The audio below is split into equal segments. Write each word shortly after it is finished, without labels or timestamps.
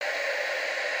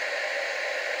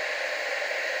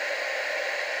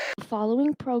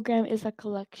following program is a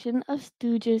collection of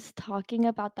stooges talking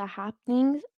about the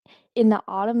happenings in the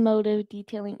automotive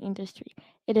detailing industry.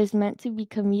 It is meant to be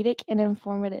comedic and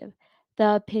informative.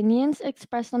 The opinions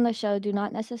expressed on the show do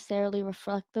not necessarily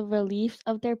reflect the beliefs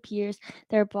of their peers,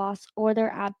 their boss, or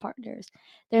their ad partners.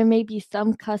 There may be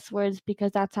some cuss words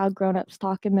because that's how grown-ups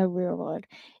talk in the real world.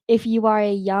 If you are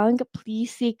a young,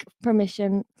 please seek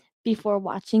permission before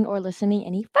watching or listening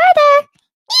any further.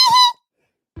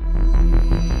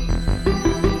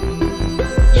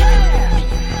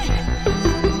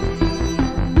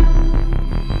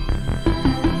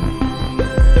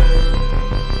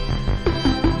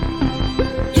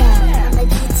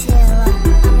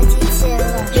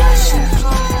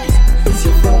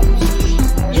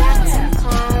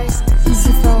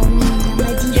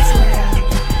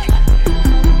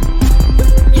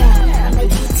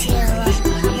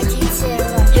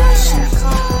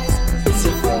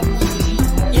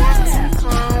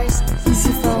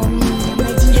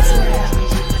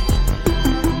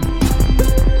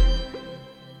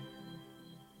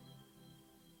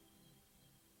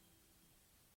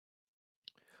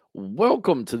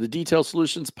 Welcome to the Detail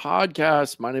Solutions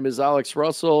Podcast. My name is Alex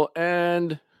Russell,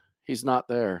 and he's not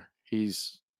there.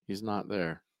 He's not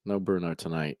there. No Bruno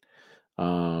tonight.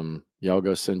 Y'all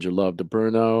go send your love to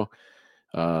Bruno.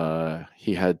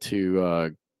 He had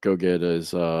to go get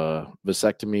his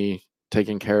vasectomy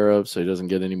taken care of, so he doesn't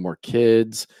get any more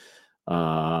kids.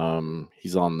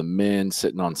 He's on the mend,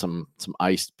 sitting on some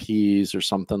iced peas or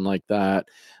something like that.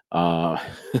 So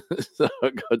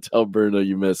go tell Bruno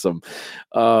you miss him.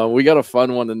 We got a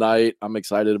fun one tonight. I'm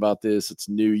excited about this. It's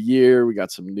New Year. We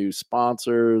got some new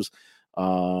sponsors.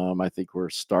 I think we're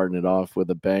starting it off with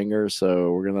a banger.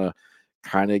 So we're gonna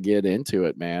kind of get into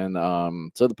it, man.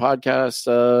 So the podcast,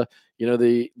 the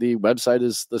website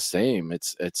is the same.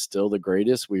 It's still the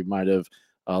greatest. We might have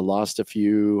lost a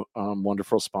few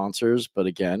wonderful sponsors, but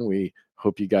again, we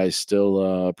hope you guys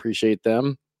still appreciate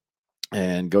them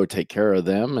and go take care of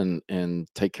them and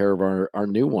take care of our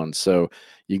new ones. So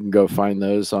you can go find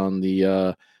those on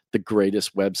the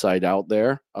greatest website out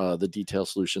there, the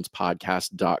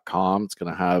detailsolutionspodcast.com. It's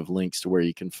going to have links to where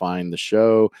you can find the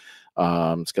show.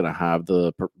 It's going to have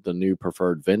the new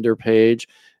preferred vendor page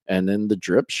and then the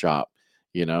drip shop,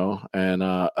 and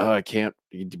I can't,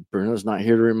 Bruno's not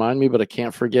here to remind me, but I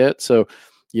can't forget. So,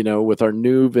 with our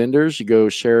new vendors, you go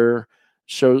show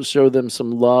them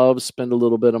some love, spend a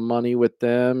little bit of money with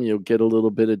them. You'll get a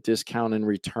little bit of discount in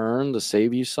return to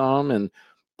save you some. And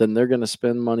then they're going to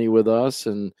spend money with us.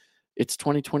 And it's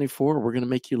 2024. We're going to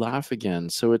make you laugh again.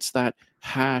 So it's that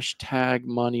hashtag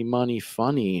money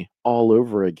funny all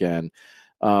over again.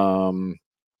 Yeah,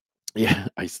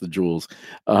 ice the jewels.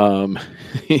 And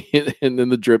then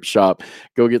the drip shop,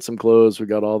 go get some clothes. We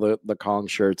got all the Kong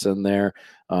shirts in there.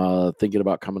 Thinking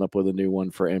about coming up with a new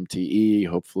one for MTE.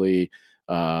 Hopefully,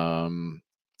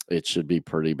 it should be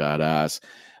pretty badass.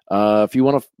 If you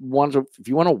want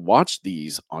to watch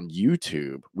these on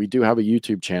YouTube, we do have a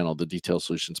YouTube channel, the Detail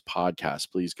Solutions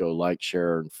Podcast. Please go like,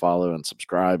 share, and follow, and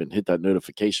subscribe, and hit that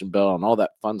notification bell and all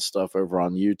that fun stuff over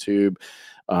on YouTube.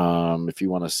 If you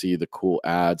want to see the cool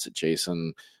ads that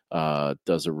Jason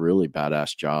does a really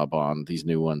badass job on these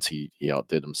new ones, he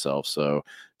outdid himself, so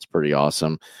it's pretty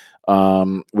awesome.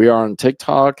 We are on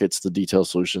TikTok. It's the Detail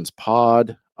Solutions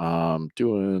Pod.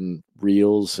 Doing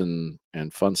reels and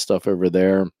fun stuff over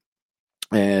there.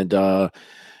 And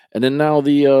then now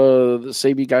the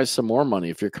save you guys some more money.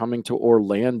 If you're coming to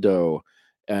Orlando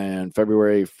and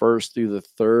February 1st through the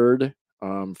 3rd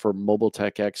for Mobile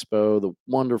Tech Expo, the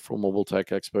wonderful Mobile Tech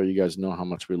Expo. You guys know how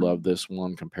much we love this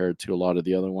one compared to a lot of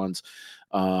the other ones.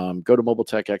 Go to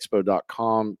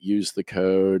mobiletechexpo.com, use the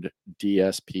code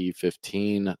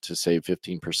DSP15 to save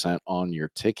 15% on your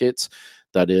tickets.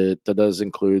 That does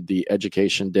include the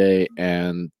education day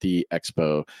and the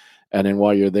expo. And then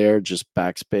while you're there, just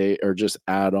backspace or just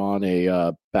add on a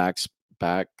 /,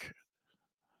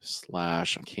 I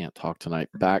can't talk tonight,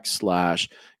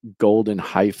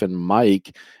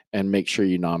 /golden-mic, and make sure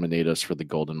you nominate us for the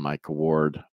Golden Mic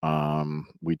Award.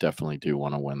 We definitely do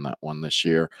want to win that one this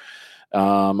year.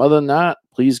 Other than that,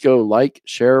 please go like,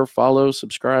 share, follow,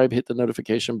 subscribe, hit the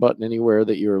notification button anywhere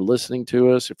that you're listening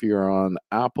to us. If you're on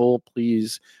Apple,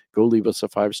 please go leave us a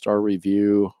 5-star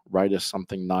review, write us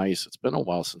something nice. It's been a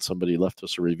while since somebody left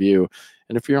us a review.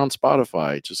 And if you're on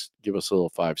Spotify, just give us a little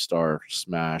 5-star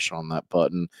smash on that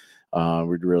button.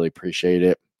 We'd really appreciate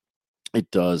it.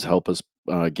 It does help us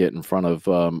get in front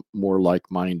of more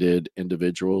like-minded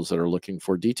individuals that are looking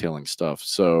for detailing stuff.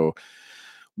 So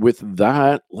with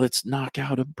that, let's knock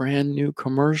out a brand new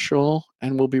commercial,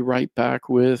 and we'll be right back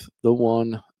with the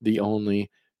one, the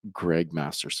only, Greg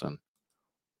Masterson.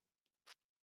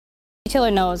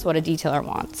 detailer knows what a detailer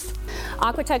wants.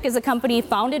 Aquatech is a company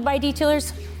founded by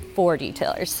detailers for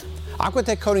detailers.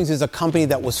 Aquatech Coatings is a company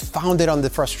that was founded on the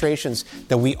frustrations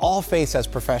that we all face as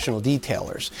professional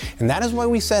detailers. And that is why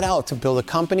we set out to build a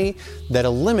company that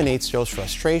eliminates those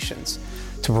frustrations,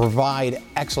 to provide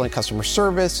excellent customer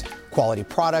service, quality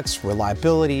products,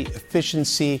 reliability,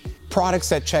 efficiency, products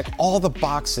that check all the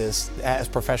boxes as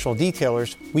professional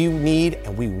detailers we need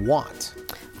and we want.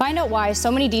 Find out why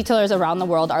so many detailers around the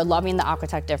world are loving the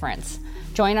Aquatech difference.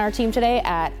 Join our team today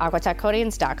at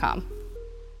aquatechcoatings.com.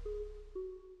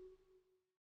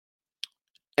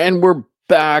 And we're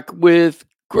back with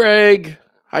Greg.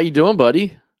 How you doing,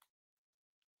 buddy?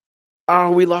 Oh,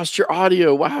 we lost your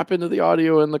audio. What happened to the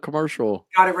audio in the commercial?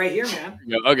 Got it right here, man.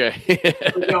 Yeah, okay.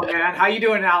 There we go, man. How you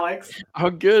doing, Alex?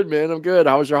 I'm good, man. I'm good.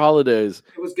 How was your holidays?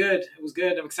 It was good. It was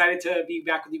good. I'm excited to be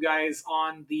back with you guys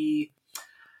on the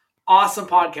awesome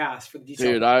podcast for the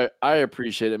detail. Dude, I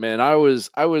appreciate it, man. I was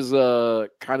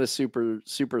kind of super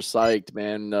psyched,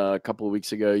 man. A couple of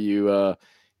weeks ago, you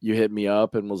hit me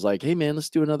up and was like, "Hey, man, let's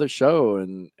do another show."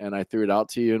 And I threw it out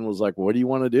to you and was like, "What do you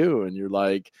want to do?" And you're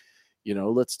like,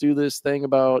 let's do this thing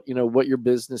about, what your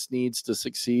business needs to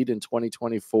succeed in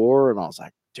 2024. And I was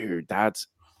like, dude, that's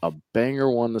a banger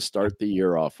one to start the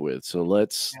year off with. So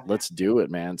let's do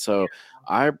it, man. So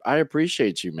I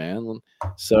appreciate you, man.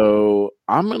 So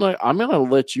I'm gonna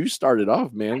let you start it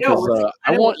off, man, because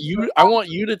I want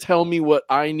you to tell me what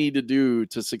I need to do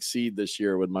to succeed this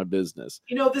year with my business.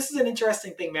 This is an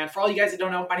interesting thing, man. For all you guys that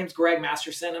don't know, my name's Greg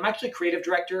Masterson. I'm actually creative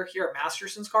director here at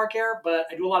Masterson's Car Care, but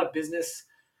I do a lot of business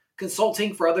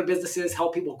consulting for other businesses,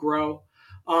 help people grow.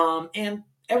 And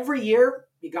every year,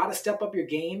 you got to step up your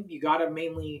game. You got to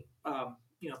mainly,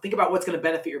 think about what's going to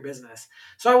benefit your business.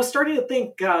 So I was starting to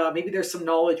think maybe there's some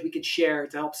knowledge we could share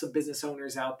to help some business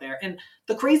owners out there. And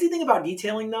the crazy thing about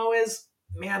detailing, though, is,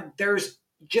 man, there's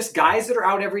just guys that are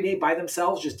out every day by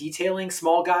themselves, just detailing,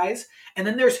 small guys. And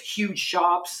then there's huge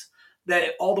shops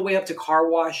that all the way up to car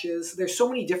washes. There's so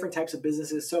many different types of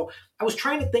businesses. So I was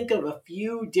trying to think of a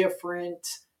few different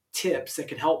tips that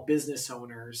can help business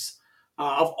owners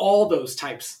of all those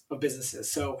types of businesses.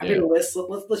 So I made a list.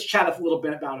 Let's chat a little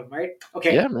bit about them, right?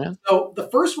 Okay. Yeah, man. So the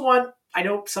first one, I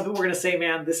know some people are going to say,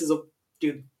 man, this is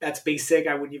dude, that's basic.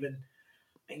 I wouldn't even,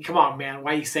 come on, man.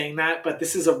 Why are you saying that? But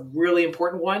this is a really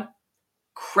important one.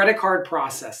 Credit card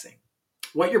processing.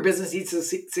 What your business needs to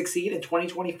succeed in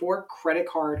 2024, credit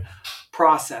card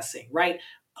processing, right?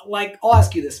 Like, I'll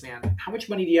ask you this, man. How much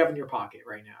money do you have in your pocket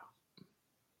right now?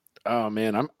 Oh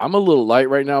man, I'm a little light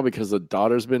right now because the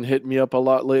daughter's been hitting me up a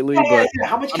lot lately. Yeah.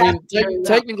 How much cash?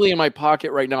 Technically in my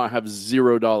pocket right now I have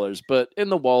 $0, but in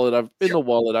the wallet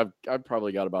I've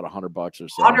probably got about $100 or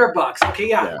so. $100. Okay,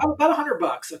 yeah. About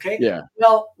 $100. Okay. Yeah.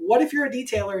 Well, what if you're a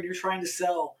detailer and you're trying to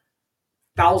sell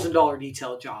 $1,000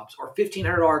 detail jobs or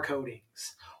 $1,500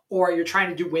 coatings, or you're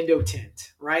trying to do window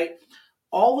tint, right?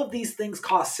 All of these things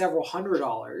cost several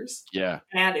 $100s. Yeah.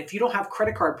 And if you don't have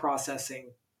credit card processing,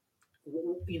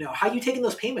 how are you taking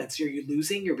those payments? Are you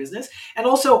losing your business? And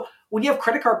also, when you have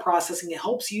credit card processing, it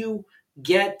helps you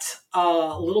get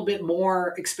a little bit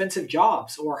more expensive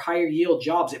jobs or higher yield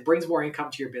jobs. It brings more income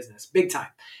to your business, big time.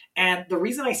 And the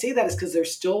reason I say that is because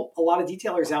there's still a lot of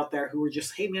detailers out there who are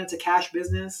just, hey man, it's a cash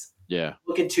business. Yeah.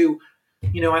 Looking to,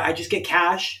 I just get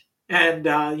cash and,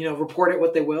 report it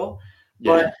what they will.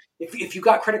 Yeah. But if you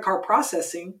got credit card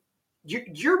processing,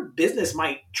 your business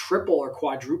might triple or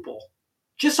quadruple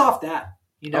just off that,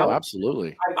 Oh,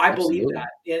 absolutely. I believe that.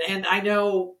 And I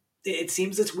know it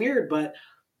seems it's weird, but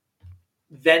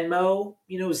Venmo,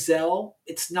 Zelle,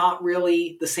 it's not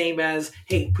really the same as,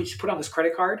 hey, just put on this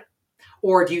credit card.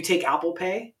 Or do you take Apple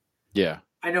Pay? Yeah.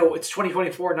 I know it's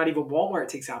 2024, not even Walmart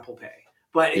takes Apple Pay.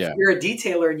 But if you're a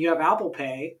detailer and you have Apple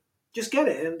Pay, just get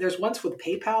it. And there's ones with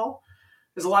PayPal.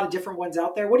 There's a lot of different ones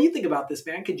out there. What do you think about this,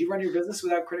 man? Could you run your business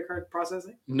without credit card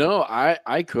processing? No,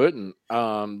 I couldn't.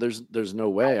 There's no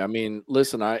way. I mean,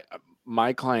 listen,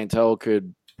 my clientele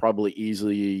could probably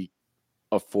easily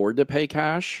afford to pay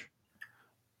cash,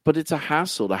 but it's a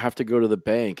hassle to have to go to the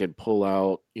bank and pull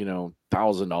out, $1,000,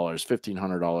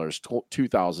 $1,500,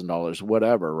 $2,000,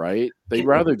 whatever, right? They'd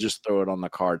rather just throw it on the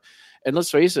card. And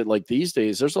let's face it, like these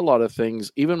days, there's a lot of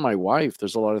things, even my wife,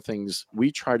 there's a lot of things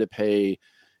we try to pay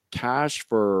cash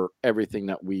for everything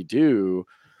that we do.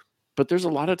 But there's a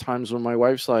lot of times when my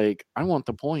wife's like, I want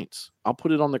the points. I'll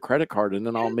put it on the credit card and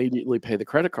then I'll immediately pay the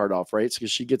credit card off, right?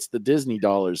 Because she gets the Disney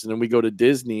dollars. And then we go to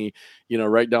Disney,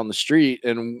 right down the street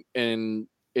and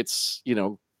it's,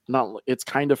 not, it's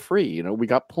kind of free. We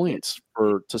got points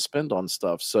to spend on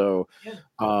stuff. So,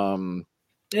 and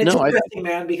it's interesting,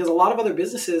 man, because a lot of other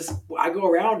businesses, I go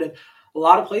around and a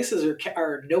lot of places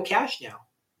are no cash now.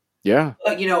 Yeah.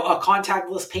 A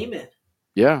contactless payment,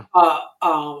 Yeah.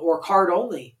 or card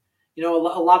only. A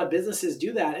lot of businesses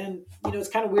do that, and it's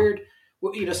kind of weird.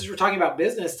 Since we're talking about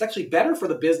business, it's actually better for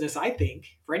the business, I think,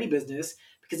 for any business,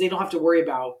 because they don't have to worry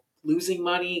about losing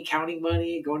money, counting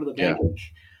money, going to the Yeah.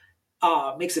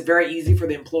 bank. Makes it very easy for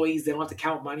the employees. They don't have to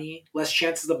count money, less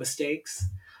chances of mistakes.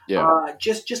 Yeah.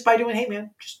 Just by doing, hey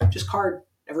man, just card.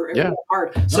 Yeah.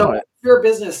 Card. No, So if you're a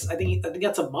business, I think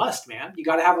that's a must, man. You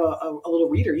got to have a little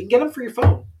reader. You can get them for your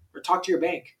phone or talk to your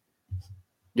bank.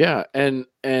 yeah. And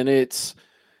it's,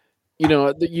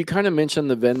 you kind of mentioned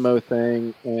the Venmo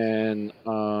thing and,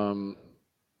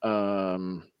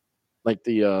 like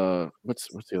the, what's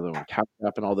the other one? Tap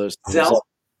Tap and all those things. Zelle,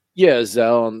 Yeah,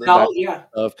 Zelle and that yeah.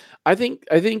 stuff. I think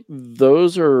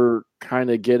those are kind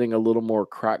of getting a little more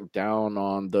cracked down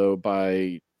on though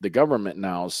by the government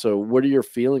now. So what are your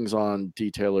feelings on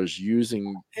detailers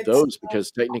using It's those?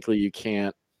 Because technically you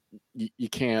can't,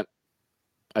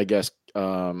 I guess,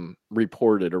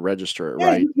 report it or register it, yeah.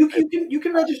 right? You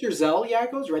can register Zelle. Yeah,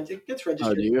 it gets Oh, do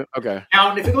registered. you? Okay.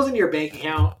 Now, if it goes into your bank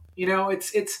account,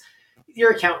 it's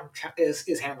your accountant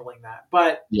is handling that.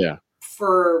 But Yeah.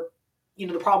 for the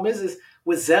problem is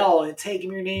with Zelle, it's, hey, give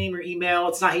me your name, your email.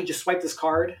 It's not, hey, just swipe this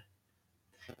card,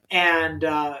 and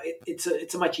it's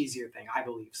a much easier thing, I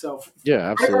believe. So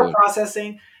Yeah, credit card absolutely.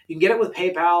 processing, you can get it with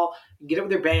PayPal, you can get it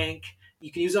with your bank,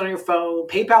 you can use it on your phone.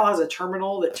 PayPal has a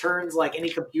terminal that turns like any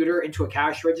computer into a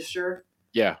cash register.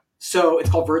 Yeah. So it's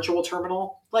called virtual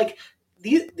terminal. Like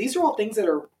these are all things that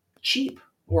are cheap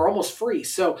or almost free.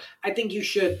 So I think you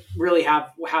should really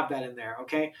have that in there.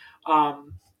 Okay.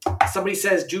 Somebody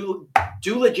says do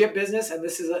legit business, and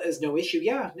this is no issue.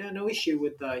 Yeah, no issue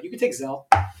with you can take Zelle,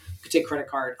 you can take credit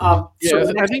card.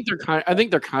 Yeah, I think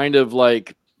they're kind of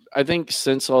like, I think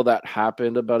since all that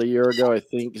happened about a year ago, I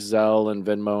think Zelle and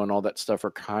Venmo and all that stuff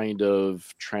are kind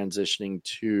of transitioning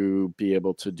to be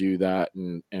able to do that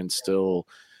and still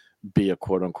be a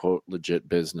quote unquote legit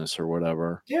business or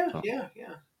whatever. Yeah, So, yeah.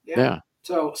 yeah.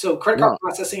 So credit card No.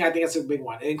 processing, I think that's a big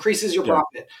one. It increases your Yeah.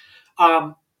 profit.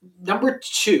 Number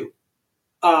two,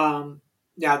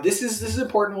 now this is an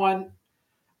important one.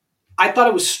 I thought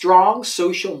it was strong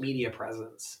social media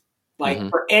presence. Like Hmm.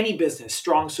 for any business,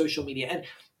 strong social media. And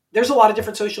there's a lot of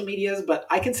different social medias, but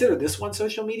I consider this one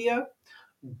social media.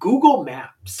 Google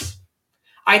Maps.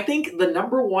 I think the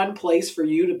number one place for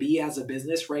you to be as a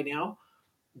business right now,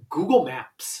 Google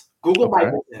Maps, Google My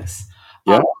Okay. Business.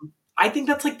 Yeah. I think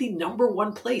that's like the number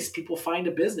one place people find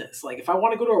a business. Like if I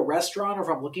want to go to a restaurant or if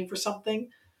I'm looking for something,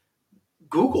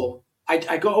 Google.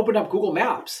 I go open up Google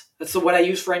Maps. That's what I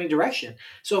use for any direction.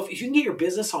 So if you can get your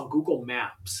business on Google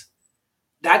Maps,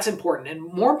 that's important. And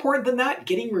more important than that,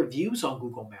 getting reviews on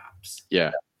Google Maps.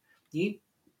 Yeah. You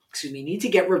need to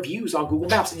get reviews on Google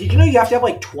Maps. Did you know you have to have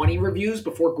like 20 reviews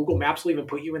before Google Maps will even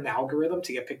put you in the algorithm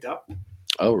to get picked up?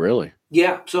 Oh, really?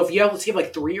 Yeah. So if you have, let's say,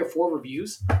 like 3 or 4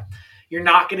 reviews, you're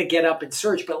not going to get up in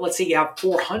search. But let's say you have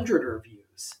 400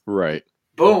 reviews. Right.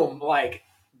 Boom. Like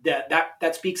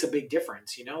that speaks a big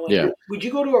difference, Like, Yeah. would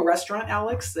you go to a restaurant,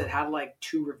 Alex, that had like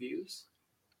 2 reviews?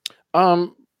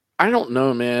 I don't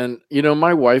know, man.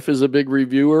 My wife is a big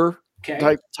reviewer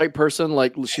Okay. type person.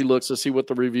 Like she looks to see what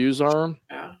the reviews are.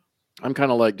 Yeah. I'm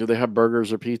kind of like, do they have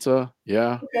burgers or pizza?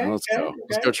 Yeah. Okay. Let's Okay. go.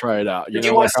 Let's go try it out. Do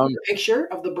you want to see the picture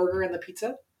of the burger and the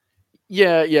pizza?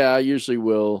 Yeah, I usually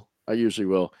will.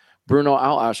 Bruno,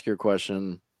 I'll ask your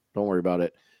question. Don't worry about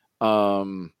it.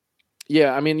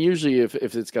 Yeah, I mean, usually if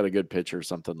it's got a good picture or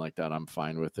something like that, I'm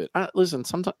fine with it. Listen,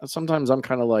 sometimes I'm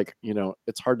kind of like,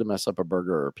 it's hard to mess up a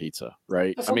burger or a pizza,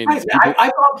 right? I mean, I've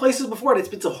gone places before and it's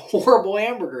been some horrible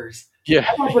hamburgers. yeah,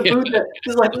 I've gone for food that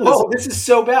is like, whoa, this is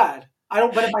so bad.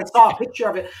 But if I saw a picture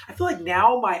of it, I feel like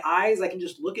now my eyes, I can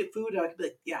just look at food and I can be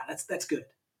like, yeah, that's good.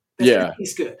 That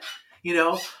tastes good.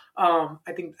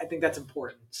 I think that's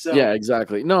important. So yeah,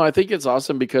 exactly. No, I think it's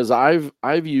awesome because I've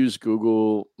used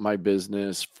Google My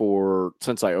Business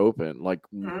since I opened. Like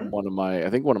one of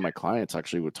my clients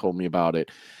actually told me about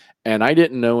it, and I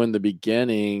didn't know in the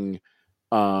beginning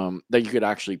that you could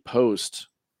actually post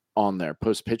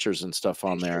pictures and stuff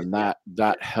on there, and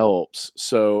that helps.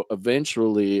 So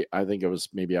eventually, I think it was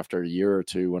maybe after a year or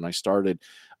two when I started,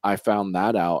 I found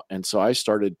that out, and so I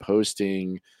started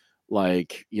posting.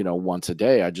 Like, once a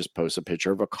day, I just post a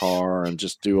picture of a car and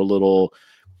just do a little,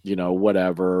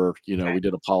 whatever, we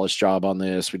did a polish job on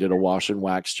this. We did a wash and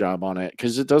wax job on it.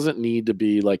 Cause it doesn't need to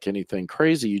be like anything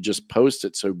crazy. You just post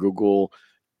it. So Google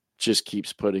just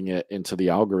keeps putting it into the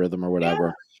algorithm or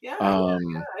whatever. Yeah.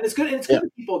 And it's good. And it's good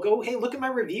that people go, hey, look at my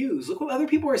reviews. Look what other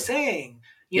people are saying.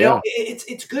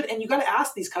 It's good. And you got to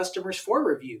ask these customers for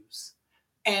reviews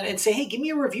and say, hey, give me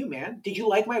a review, man. Did you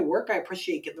like my work? I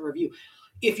appreciate getting the review.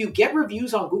 if you get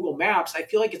reviews on Google Maps, I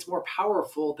feel like it's more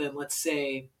powerful than, let's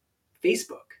say,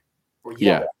 Facebook or Yelp.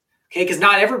 Yeah. Okay, because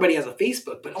not everybody has a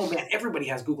Facebook, but oh man, everybody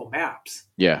has Google Maps.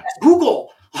 Yeah. That's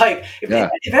Google. Like if Yeah.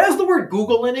 it has the word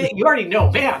Google in it, you already know,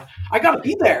 man, I got to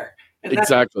be there. And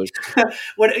Exactly.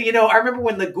 what I remember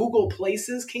when the Google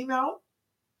Places came out.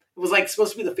 It was like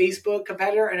supposed to be the Facebook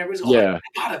competitor, and everybody's like, Yeah. I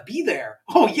gotta be there.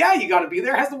 Oh yeah, you gotta be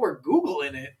there. It has the word Google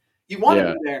in it. You want to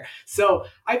Yeah. be there. So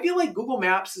I feel like Google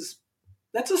Maps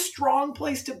that's a strong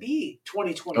place to be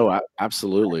 2020. Oh,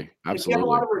 absolutely. If you have a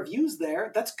lot Absolutely. of reviews there,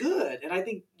 that's good. And I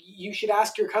think you should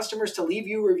ask your customers to leave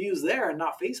you reviews there and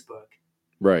not Facebook.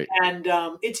 Right. And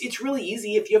it's really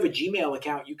easy. If you have a Gmail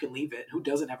account, you can leave it. Who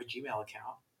doesn't have a Gmail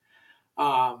account?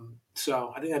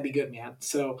 So I think that'd be good, man.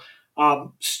 So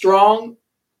strong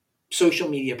social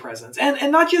media presence,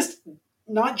 and not just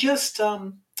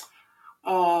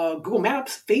Google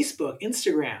Maps, Facebook,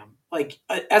 Instagram. Like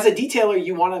as a detailer,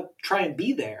 you want to try and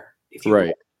be there if you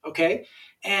Right. will, okay,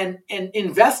 and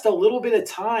invest a little bit of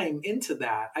time into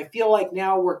that. I feel like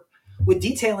now we're with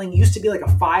detailing. It used to be like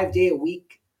a 5-day a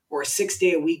week or a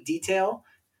 6-day a week detailer.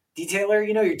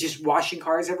 You're just washing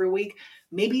cars every week.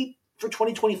 Maybe for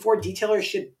 2024, detailers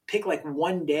should pick like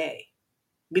one day.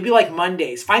 Maybe like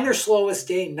Mondays, find their slowest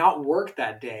day, not work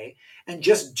that day, and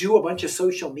just do a bunch of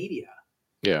social media.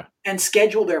 Yeah. And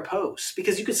schedule their posts,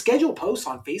 because you could schedule posts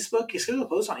on Facebook, you schedule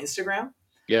posts on Instagram.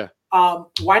 Yeah.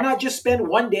 Why not just spend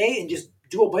one day and just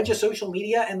do a bunch of social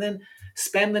media, and then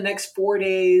spend the next 4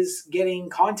 days getting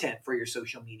content for your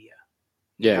social media?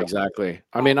 Yeah, exactly.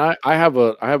 I mean, I have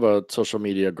a social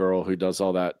media girl who does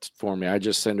all that for me. I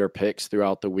just send her pics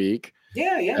throughout the week.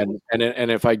 Yeah.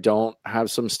 And if I don't have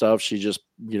some stuff, she just,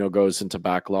 goes into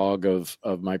backlog of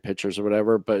my pictures or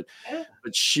whatever. But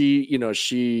she,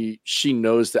 she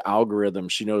knows the algorithm.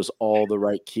 She knows all the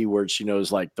right keywords. She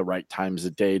knows like the right times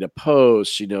of day to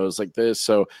post. She knows like this.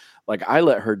 So like I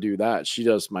let her do that. She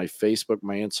does my Facebook,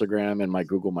 my Instagram, and my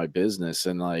Google My Business.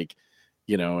 And like,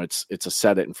 it's a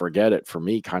set it and forget it for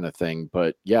me kind of thing.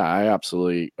 But yeah, I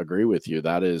absolutely agree with you.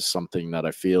 That is something that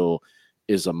I feel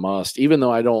is a must, even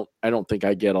though I don't think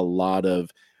I get a lot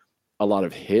of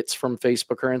hits from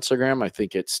Facebook or Instagram. I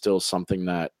think it's still something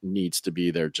that needs to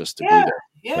be there just to be there.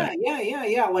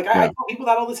 Yeah. Like I tell people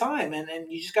that all the time, and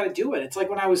you just got to do it. It's like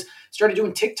when I started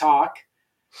doing TikTok,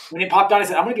 when it popped on, I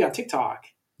said, I'm going to be on TikTok.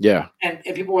 Yeah. And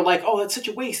people were like, oh, that's such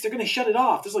a waste. They're going to shut it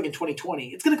off. This is like in 2020.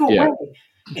 It's going to go away.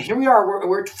 And here we are.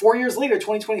 We're 4 years later,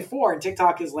 2024, and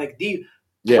TikTok is like the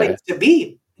place to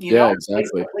be.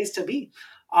 Exactly. Place to be.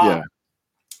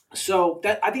 So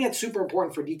I think that's super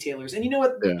important for detailers. And you know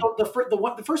what? Yeah.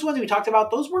 The first ones we talked about,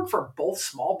 those work for both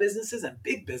small businesses and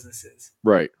big businesses.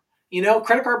 Right.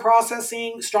 Credit card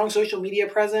processing, strong social media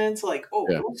presence, like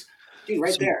those, dude,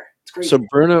 right there. It's crazy.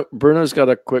 So Bruno's got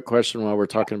a quick question while we're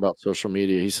talking about social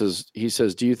media. He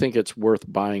says, do you think it's worth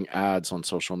buying ads on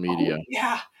social media?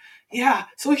 Yeah.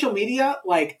 Social media,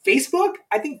 like Facebook.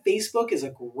 I think Facebook is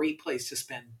a great place to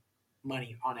spend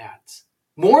money on ads.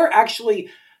 More actually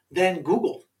than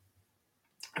Google.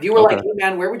 If you were like, hey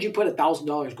man, where would you put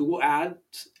 $1,000? Google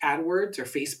AdWords, or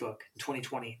Facebook in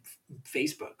 2020?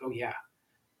 Facebook. Oh yeah.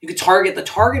 You could target. The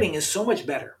targeting is so much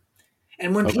better.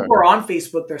 And when people are on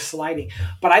Facebook, they're sliding.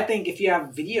 But I think if you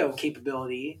have video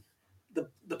capability,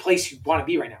 the place you want to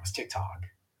be right now is TikTok.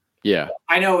 Yeah.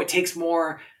 I know it takes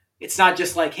more. It's not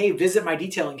just like, hey, visit my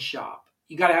detailing shop.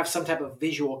 You got to have some type of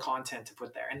visual content to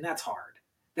put there. And that's hard.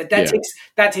 That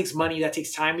takes money. That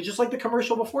takes time. It's just like the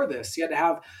commercial before this. You had to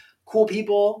have cool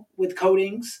people with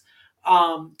coatings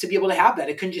to be able to have that.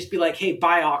 It couldn't just be like, hey,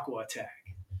 buy Aqua tag.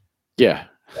 Yeah.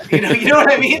 You know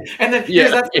what I mean? And then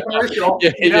that's the commercial.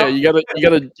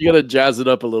 You gotta jazz it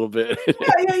up a little bit.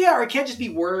 Yeah. Or it can't just be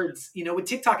words. With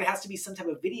TikTok, it has to be some type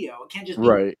of video. It can't just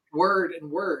be word and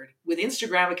word. With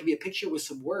Instagram, it can be a picture with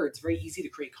some words. Very easy to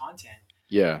create content.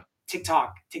 Yeah.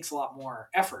 TikTok takes a lot more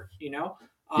effort.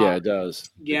 Yeah, it does.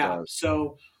 Yeah. It does.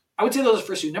 So I would say those are the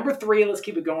first two. Number 3, let's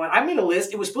keep it going. I made a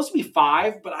list. It was supposed to be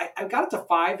 5, but I got it to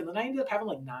 5, and then I ended up having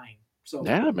like 9. So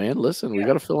yeah, man. Listen, we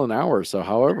got to fill an hour. So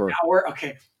however. An hour.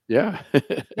 Okay. Yeah.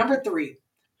 Number 3,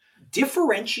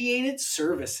 differentiated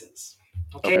services.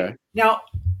 Okay. Now,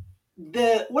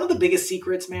 one of the biggest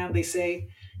secrets, man, they say,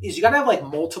 is you got to have like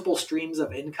multiple streams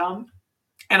of income.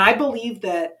 And I believe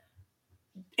that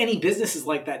any business is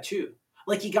like that too.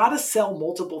 Like you got to sell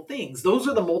multiple things. Those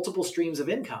are the multiple streams of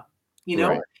income.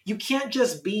 You can't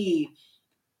just be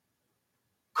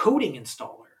coating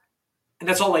installer. And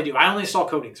that's all I do. I only install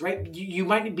coatings, right? You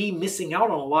might be missing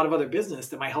out on a lot of other business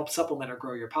that might help supplement or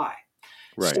grow your pie.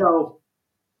 Right. So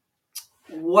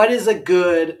what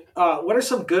are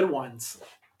some good ones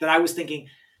that I was thinking?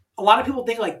 A lot of people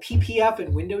think like PPF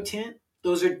and window tint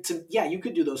Those are you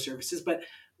could do those services, but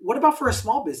what about for a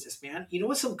small business, man? You know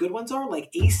what some good ones are? Like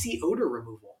AC odor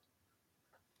removal,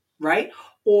 right?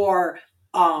 Or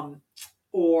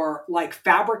like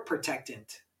fabric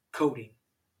protectant coating.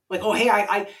 Like, oh hey,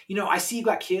 I see you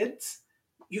got kids.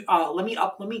 You let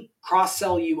me cross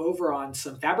sell you over on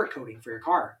some fabric coating for your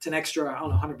car. It's an extra, I don't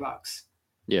know, $100.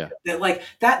 Yeah.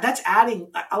 That's adding.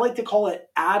 I like to call it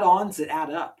add-ons that add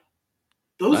up.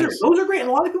 Those Nice. are great, and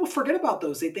a lot of people forget about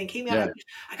those. They think, "Hey, man, Yeah.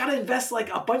 I got to invest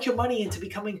like a bunch of money into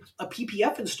becoming a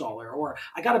PPF installer, or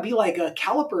I got to be like a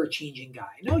caliper changing guy."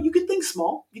 No, you can think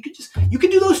small. You can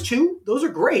do those too. Those are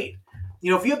great.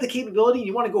 If you have the capability and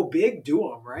you want to go big, do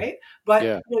them, right? But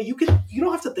Yeah. you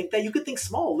don't have to think that. You could think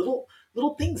small.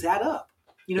 Little things add up.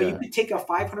 You Yeah. could take a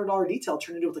 $500 detail,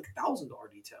 turn it into like $1,000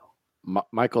 detail.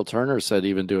 Michael Turner said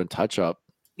even doing touch up.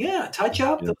 Yeah, touch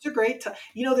up. Yeah. Those are great.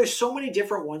 There's so many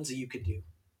different ones that you could do.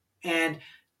 And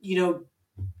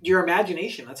your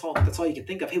imagination, that's all you can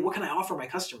think of. Hey, what can I offer my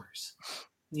customers?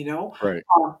 Right.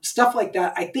 Stuff like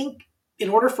that. I think in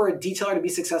order for a detailer to be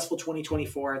successful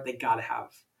 2024, they got to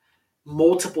have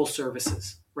multiple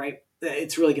services, right?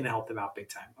 It's really going to help them out big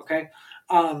time. Okay.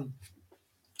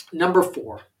 Number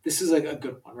 4, this is a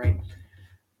good one, right?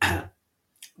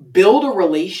 Build a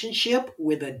relationship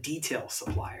with a detail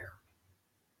supplier,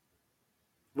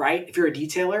 right? If you're a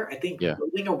detailer, I think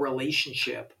building a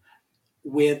relationship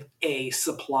with a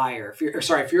supplier. If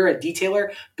you're a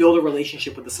detailer, build a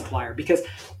relationship with the supplier, because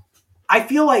I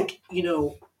feel like,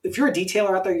 if you're a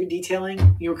detailer out there, you're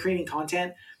detailing, you're creating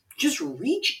content, just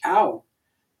reach out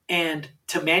and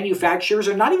to manufacturers,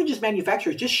 or not even just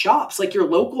manufacturers, just shops, like your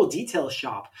local detail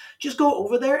shop. Just go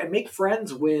over there and make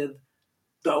friends with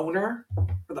the owner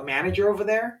or the manager over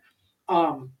there.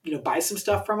 Buy some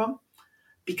stuff from them,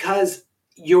 because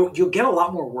you'll get a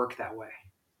lot more work that way.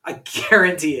 I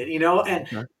guarantee it,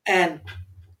 and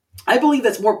I believe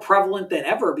that's more prevalent than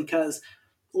ever, because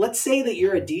let's say that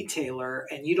you're a detailer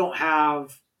and you don't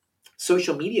have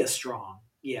social media strong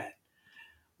yet.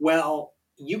 Well,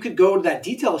 you could go to that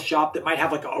detail shop that might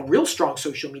have like a real strong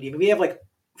social media. Maybe they have like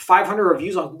 500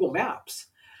 reviews on Google Maps.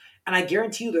 And I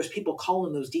guarantee you there's people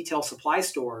calling those detail supply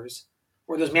stores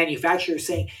or those manufacturers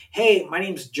saying, hey, my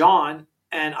name's John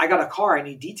and I got a car I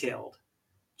need detailed.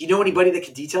 Do you know anybody that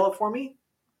can detail it for me?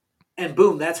 And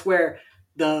boom, that's where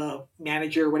the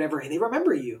manager or whatever, hey, they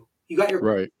remember you. You got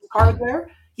your card there?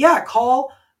 Yeah,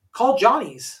 call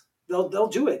Johnny's. They'll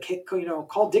do it.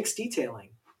 Call Dick's Detailing.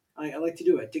 I like to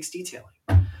do it. Dick's Detailing.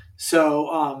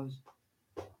 So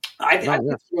I think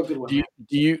it's a real good one. Do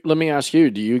you? Let me ask you.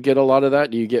 Do you get a lot of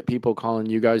that? Do you get people calling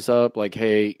you guys up like,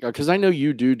 "Hey," because I know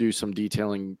you do some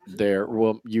detailing there.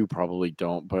 Well, you probably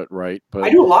don't, but right. But I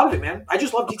do a lot of it, man. I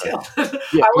just love detail.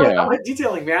 Yeah, I like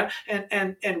detailing, man.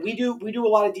 And we do a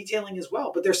lot of detailing as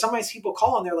well. But there's sometimes people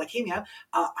call and they're like, "Hey, man,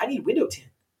 I need window tint.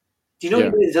 Do you know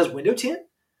anybody that does window tint?"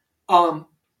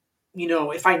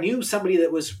 If I knew somebody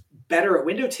that was better at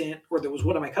window tint, or that was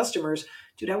one of my customers,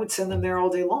 dude, I would send them there all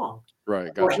day long. Right.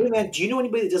 Or, Gotcha. hey, man, do you know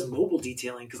anybody that does mobile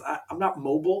detailing? Because I'm not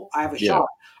mobile. I have a shop.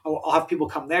 I'll have people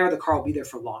come there. The car will be there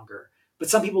for longer. But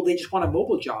some people, they just want a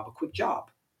mobile job, a quick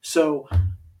job. So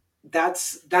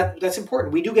that's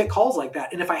important. We do get calls like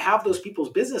that. And if I have those people's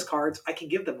business cards, I can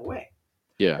give them away.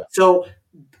 Yeah. So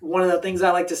one of the things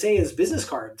I like to say is business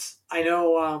cards. I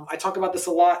know I talk about this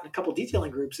a lot in a couple of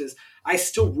detailing groups, is I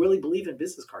still really believe in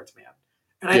business cards, man.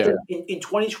 And I think in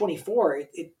 2024,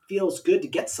 it feels good to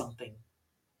get something,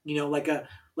 like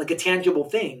a tangible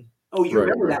thing. Oh, you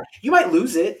remember that. You might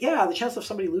lose it. Yeah, the chance of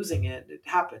somebody losing it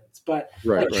happens. But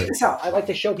check this out. I like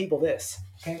to show people this.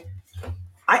 Okay.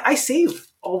 I save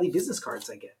all the business cards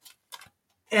I get.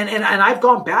 And I've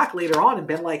gone back later on and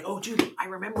been like, oh, dude, I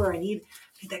remember I need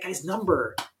that guy's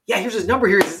number. Yeah, here's his number.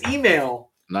 Here's his email.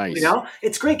 Nice.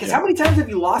 It's great, because how many times have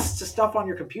you lost stuff on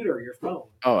your computer or your phone?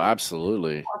 Oh,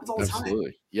 absolutely. It happens all the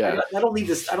time. Yeah. I don't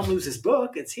lose this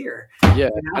book. It's here. Yeah.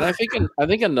 And I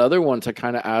think another one to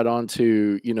kind of add on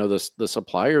to, the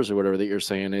suppliers or whatever that you're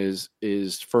saying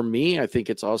is for me, I think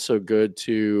it's also good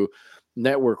to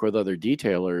network with other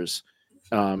detailers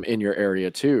in your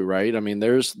area too, right? I mean,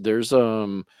 there's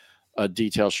a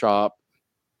detail shop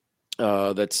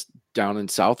that's down in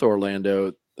South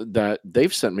Orlando that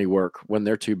they've sent me work when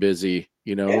they're too busy,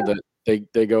 that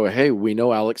they go, hey, we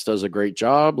know Alex does a great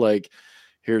job. Like,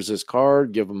 here's his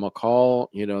card, give him a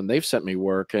call, and they've sent me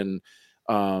work. And,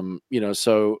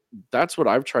 so that's what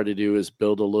I've tried to do, is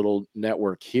build a little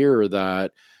network here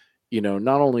that,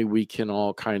 not only we can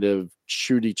all kind of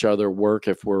shoot each other work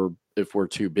if we're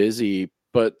too busy,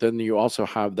 but then you also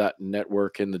have that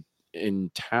network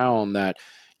in town that,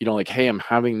 like, hey, I'm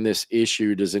having this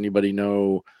issue. Does anybody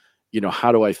know,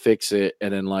 how do I fix it?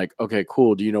 And then like, okay,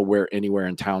 cool. Do you know anywhere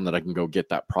in town that I can go get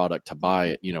that product to buy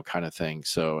it, kind of thing.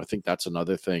 So I think that's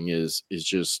another thing is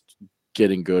just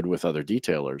getting good with other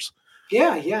detailers.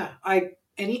 Yeah.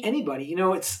 Anybody,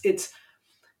 it's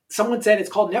someone said it's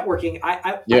called networking.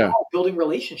 I Yeah. call it building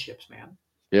relationships, man.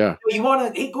 Yeah. You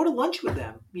want to go to lunch with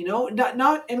them,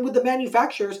 not and with the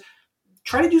manufacturers,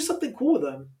 try to do something cool with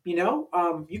them.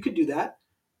 You could do that.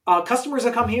 Customers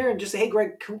that come here and just say, "Hey,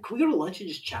 Greg, can we go to lunch and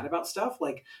just chat about stuff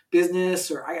like business?"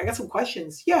 Or I got some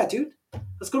questions. Yeah, dude,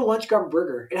 let's go to lunch, grab a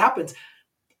burger. It happens.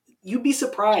 You'd be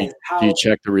surprised how. Do you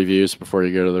check the reviews before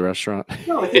you go to the restaurant?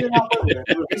 No, it's In-N-Out Burger.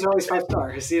 The reviews are always 5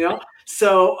 stars.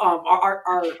 So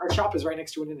our shop is right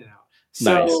next to an In-N-Out.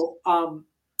 So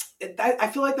I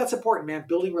feel like that's important, man.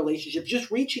 Building relationships, just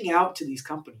reaching out to these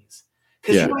companies,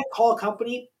 because you might call a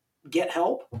company, get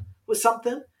help with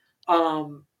something.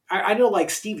 I know like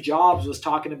Steve Jobs was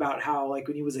talking about how like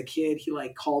when he was a kid, he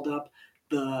like called up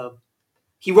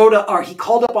he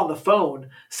called up on the phone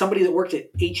somebody that worked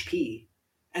at HP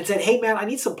and said, "Hey man, I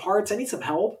need some parts, I need some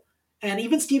help." And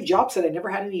even Steve Jobs said, "I never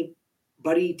had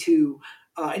anybody to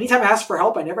anytime I asked for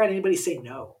help, I never had anybody say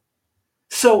no."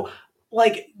 So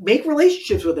like make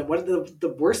relationships with them. What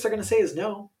the worst they're gonna say is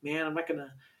no, man, I'm not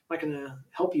gonna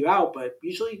help you out, but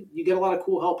usually you get a lot of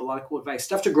cool help, a lot of cool advice,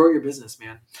 stuff to grow your business,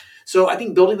 man. So I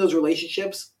think building those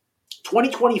relationships,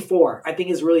 2024, I think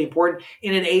is really important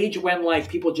in an age when like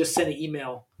people just send an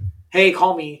email, "Hey,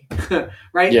 call me,"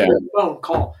 right? Yeah. Phone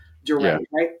call direct,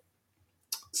 right?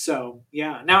 So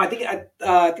yeah. Now I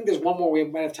think there's one more. We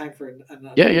might have time for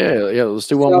another. Yeah. Let's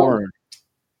do one more.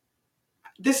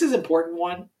 This is an important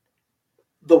one.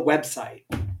 The website.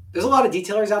 There's a lot of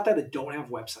detailers out there that don't have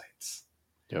websites.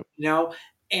 Yep.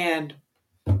 And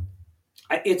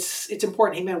it's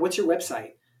important. Hey man, what's your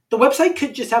website? The website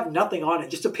could just have nothing on it,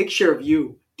 just a picture of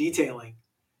you detailing,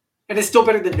 and it's still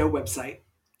better than no website.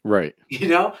 Right. Hey,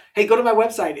 go to my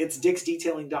website. It's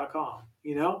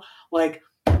dicksdetailing.com. Like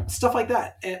stuff like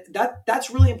that. And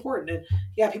that's really important. And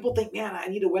yeah, people think, man, I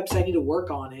need a website. I need to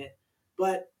work on it.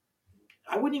 But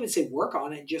I wouldn't even say work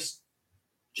on it. Just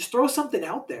throw something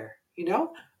out there.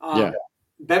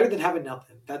 Better than having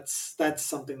nothing. That's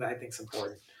something that I think is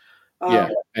important. Yeah,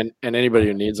 and anybody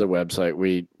who needs a website,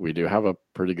 we do have a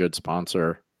pretty good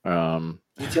sponsor.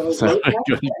 Detailers So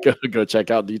Roadmap. go check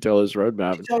out Detailers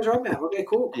Roadmap. Detailers Roadmap. Okay,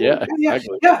 cool. Yeah,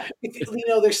 exactly. Yeah. If,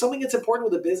 there's something that's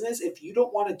important with a business. If you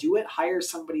don't want to do it, hire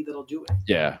somebody that'll do it.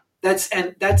 Yeah. That's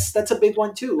a big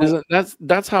one too. Like,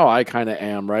 that's how I kind of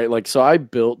am, right? Like, so I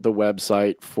built the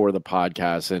website for the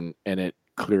podcast, and it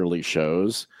clearly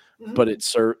shows, but it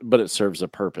serves a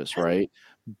purpose, right?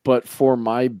 But for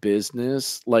my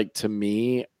business, like to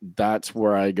me, that's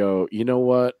where I go, you know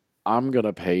what? I'm going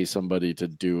to pay somebody to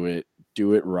do it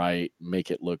right, make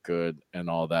it look good and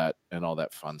all that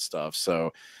fun stuff.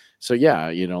 So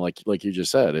yeah, like you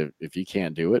just said, if you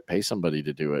can't do it, pay somebody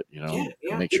to do it,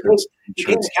 make sure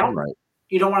it's done right.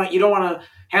 You don't want to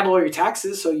handle all your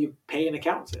taxes, so you pay an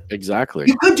accountant. Exactly.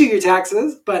 You could do your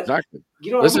taxes, but exactly.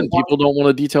 You don't listen. People don't want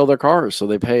to detail their cars, so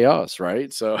they pay us,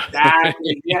 right? So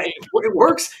exactly. Yeah, it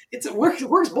works. It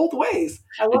works both ways.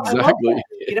 I love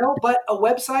that, but a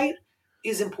website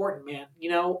is important, man.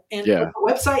 And the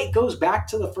website goes back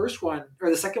to the first one or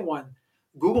the second one,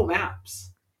 Google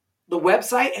Maps. The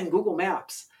website and Google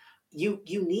Maps. You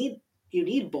need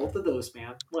both of those,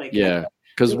 man. Like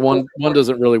because one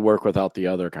doesn't really work without the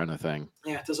other kind of thing.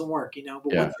 Yeah, it doesn't work,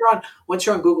 But once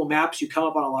you're on Google Maps, you come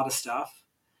up on a lot of stuff.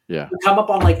 Yeah. You come up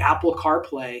on like Apple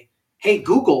CarPlay. Hey,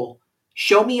 Google,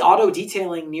 show me auto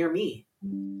detailing near me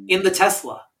in the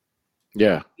Tesla.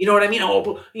 Yeah. You know what I mean?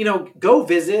 Go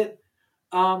visit,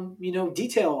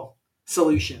 Detail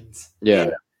Solutions.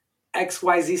 Yeah.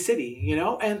 XYZ city,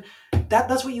 and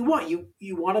that's what you want.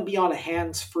 You want to be on a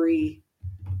hands-free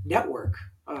network.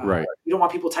 Right. You don't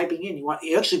want people typing in. You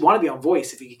actually want to be on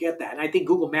voice if you can get that. And I think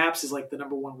Google Maps is like the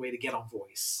number one way to get on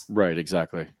voice. Right.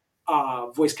 Exactly.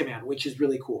 Voice command, which is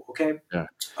really cool. Okay. Yeah.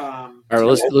 All right.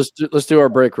 Let's do our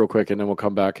break real quick, and then we'll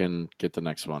come back and get the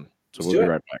next one. So we'll be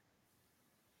right back.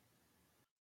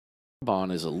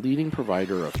 Autobahn is a leading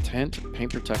provider of tint,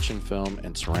 paint protection film,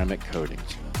 and ceramic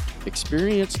coatings.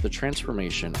 Experience the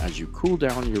transformation as you cool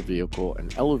down your vehicle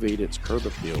and elevate its curb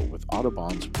appeal with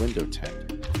Autobahn's window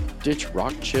tint. Ditch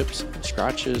rock chips and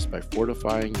scratches by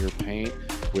fortifying your paint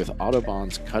with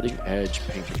Autobahn's cutting-edge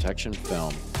paint protection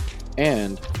film.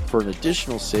 And for an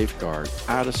additional safeguard,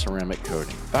 add a ceramic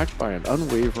coating. Backed by an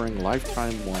unwavering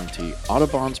lifetime warranty,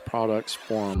 Autobahn's products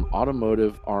form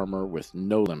automotive armor with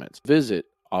no limits. Visit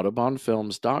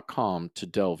AutobahnFilms.com to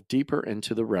delve deeper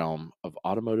into the realm of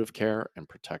automotive care and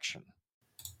protection.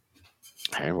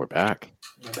 Hey, we're back.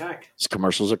 We're back. These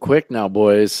commercials are quick now,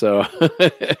 boys. So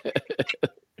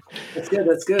That's good.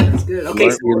 That's good. That's good. Okay.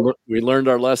 we learned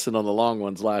our lesson on the long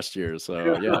ones last year.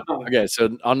 So yeah. Okay.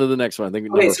 So on to the next one. I think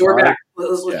Okay, number so we're 5. back.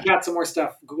 Let's got some more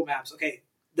stuff. Google Maps. Okay.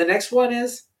 The next one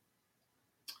is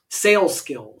sales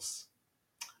skills.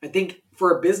 I think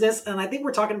for a business, and I think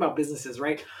we're talking about businesses,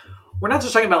 right? We're not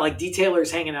just talking about like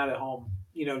detailers hanging out at home,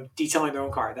 detailing their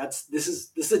own car. This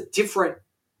is a different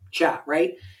chat,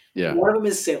 right? Yeah. One of them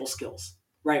is sales skills,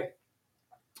 right?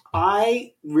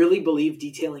 I really believe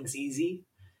detailing is easy.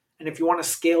 And if you want to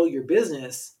scale your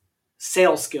business,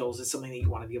 sales skills is something that you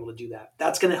want to be able to do that.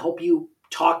 That's going to help you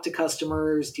talk to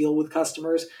customers, deal with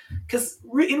customers. Because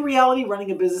in reality,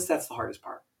 running a business, that's the hardest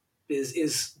part,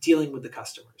 is dealing with the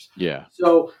customers. Yeah.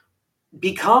 So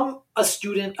become a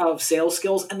student of sales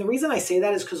skills. And the reason I say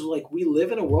that is because like we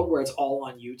live in a world where it's all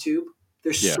on YouTube.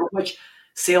 There's so much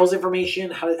sales information,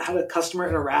 how to customer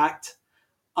interact,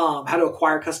 how to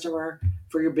acquire customer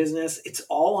for your business. It's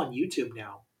all on YouTube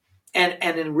now. And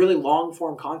in really long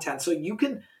form content. So you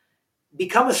can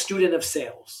become a student of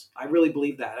sales. I really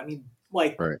believe that. I mean,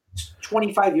 like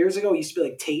 25 years ago, it used to be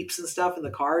like tapes and stuff in the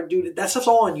car. Dude, that stuff's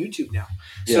all on YouTube now.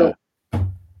 So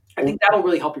I think that'll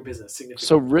really help your business significantly.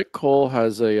 So Rick Cole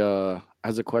has a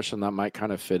question that might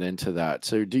kind of fit into that.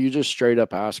 So do you just straight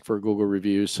up ask for Google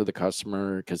reviews to the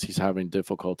customer because he's having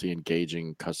difficulty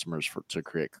engaging customers to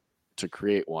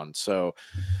create one? So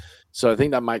I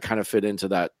think that might kind of fit into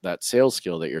that sales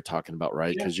skill that you're talking about,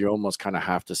 right? Because you almost kind of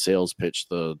have to sales pitch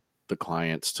the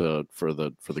clients for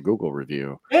the Google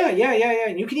review. Yeah.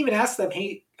 And you can even ask them,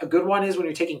 hey, a good one is when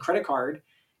you're taking credit card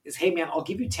is, hey man, I'll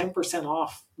give you 10%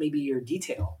 off maybe your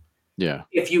detail. Yeah.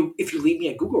 If you leave me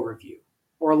a Google review,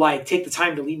 or like take the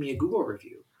time to leave me a Google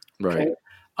review. Right.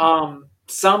 Okay?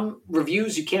 Some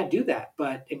reviews you can't do that,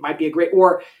 but it might be a great,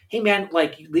 or hey man,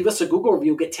 like leave us a Google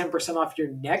review, get 10% off your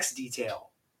next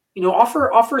detail.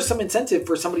 Offer some incentive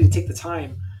for somebody to take the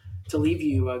time to leave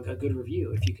you a good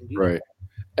review if you can do that.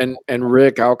 And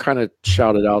Rick, I'll kind of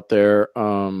shout it out there.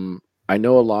 I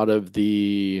know a lot of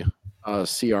the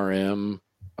CRM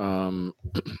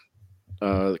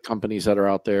companies that are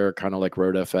out there, kind of like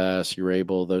RoadFS,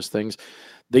 Urable, those things,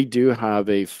 they do have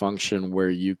a function where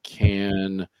you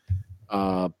can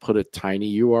put a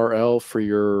tiny URL for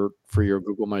your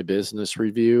Google My Business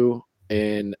review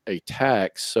in a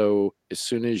text. So as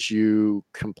soon as you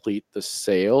complete the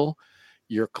sale,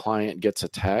 your client gets a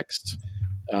text.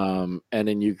 And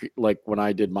then you, like when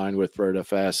I did mine with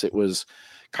RoadFS, it was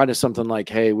kind of something like,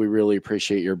 hey, we really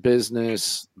appreciate your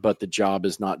business, but the job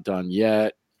is not done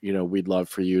yet. We'd love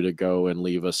for you to go and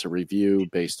leave us a review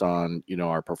based on,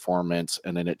 our performance.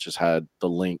 And then it just had the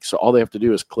link. So all they have to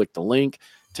do is click the link,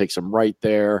 takes them right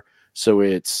there. So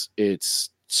it's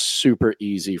super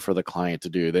easy for the client to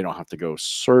do. They don't have to go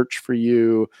search for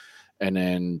you and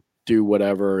then do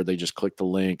whatever. They just click the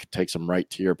link, takes them right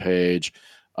to your page.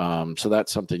 So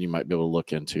that's something you might be able to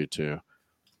look into too.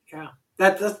 Yeah.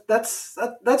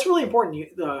 That's really important.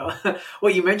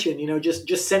 What you mentioned,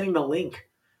 just sending the link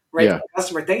right to the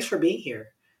customer. Thanks for being here.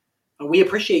 We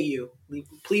appreciate you.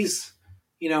 Please,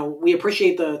 we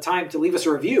appreciate the time to leave us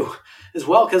a review as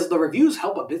well, because the reviews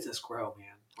help a business grow, man.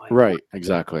 Right.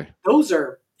 Exactly. Those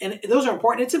are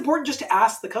important. It's important just to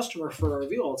ask the customer for a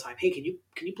review all the time. Hey, can you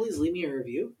please leave me a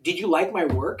review? Did you like my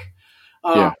work?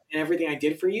 And everything I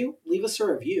did for you? Leave us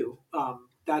a review.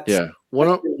 One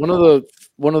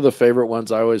of the favorite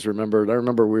ones I always remembered. I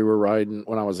remember we were riding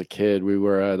when I was a kid. We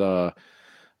were at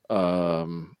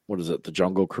what is it, the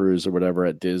Jungle Cruise or whatever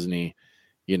at Disney,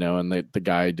 and the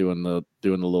guy doing the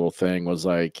little thing was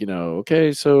like,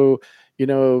 okay, so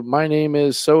my name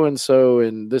is so and so,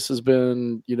 and this has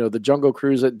been the Jungle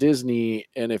Cruise at Disney,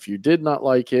 and if you did not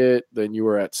like it, then you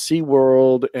were at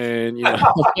SeaWorld, and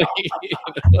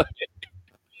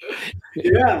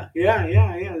Yeah.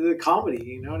 The comedy,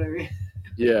 you know what I mean?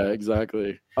 Yeah,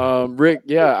 exactly. Rick,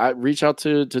 I reach out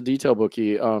to Detail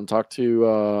Bookie. Talk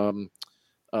to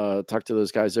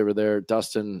those guys over there,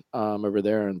 Dustin, over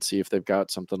there, and see if they've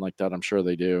got something like that. I'm sure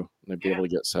they do. They'd be able to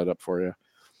get set up for you.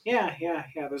 Yeah.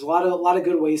 There's a lot of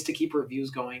good ways to keep reviews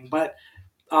going, but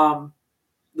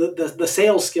the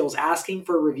sales skills, asking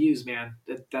for reviews, man,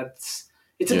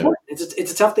 it's important.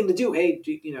 It's a tough thing to do. Hey,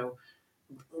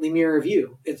 leave me a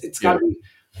review. It's got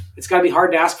to be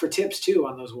hard to ask for tips too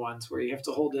on those ones where you have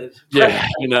to hold it. Yeah,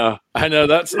 I know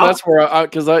that's where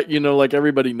because like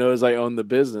everybody knows I own the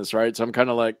business, right? So I'm kind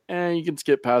of like, you can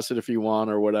skip past it if you want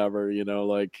or whatever,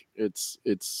 like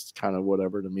it's kind of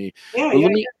whatever to me.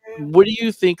 What do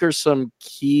you think are some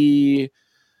key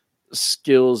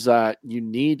skills that you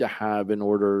need to have in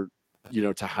order,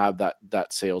 to have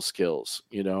that sales skills?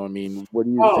 I mean, what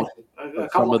do you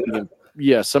think?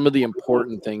 some of the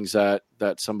important things that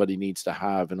somebody needs to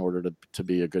have in order to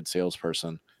be a good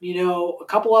salesperson. A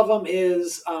couple of them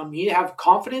is you need to have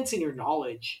confidence in your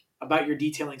knowledge about your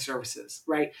detailing services,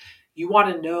 right? You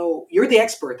want to know, you're the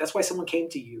expert. That's why someone came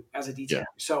to you as a detailer.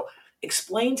 So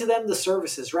explain to them the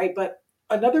services, right? But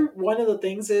another one of the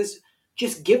things is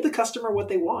just give the customer what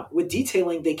they want. With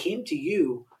detailing, they came to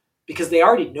you because they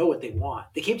already know what they want.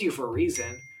 They came to you for a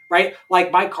reason, right?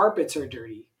 Like, my carpets are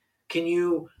dirty. Can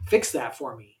you fix that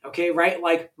for me? Okay, right?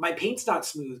 Like, my paint's not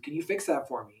smooth. Can you fix that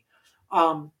for me?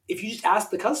 If you just ask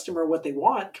the customer what they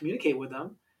want, communicate with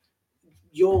them,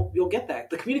 you'll get that.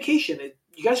 The communication,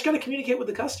 you guys got to communicate with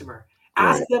the customer.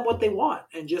 Ask them what they want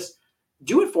and just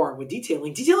do it for them with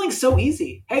detailing. Detailing is so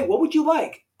easy. Hey, what would you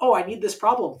like? Oh, I need this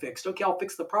problem fixed. Okay, I'll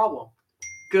fix the problem.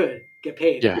 Good, get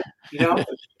paid. Yeah.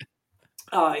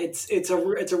 It's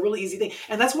a really easy thing,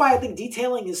 and that's why I think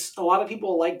detailing is, a lot of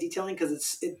people like detailing because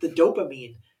it's the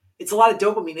dopamine. It's a lot of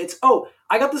dopamine. It's, oh,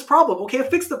 I got this problem. Okay, I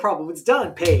fixed the problem. It's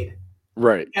done. Paid.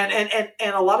 Right. And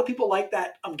a lot of people like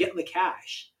that. I'm getting the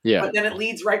cash. Yeah. But then it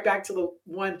leads right back to the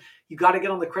one, you got to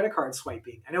get on the credit card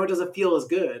swiping. I know it doesn't feel as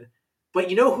good, but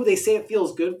you know who they say it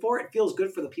feels good for? It feels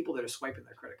good for the people that are swiping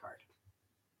their credit card.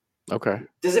 Okay.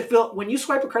 Does it feel, when you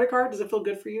swipe a credit card, does it feel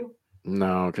good for you?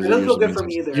 No, because it doesn't feel good for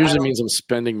me either. Usually means I'm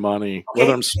spending money,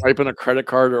 whether I'm swiping a credit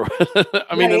card or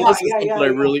I mean, unless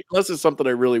it's something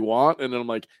I really want, and then I'm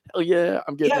like, hell yeah,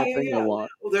 I'm getting that thing I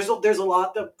want. Well, there's a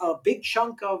lot, a big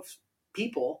chunk of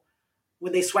people,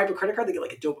 when they swipe a credit card, they get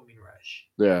like a dopamine rush.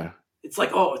 Yeah. It's like,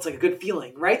 oh, it's like a good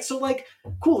feeling, right? So like,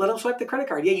 cool, let them swipe the credit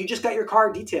card. Yeah, you just got your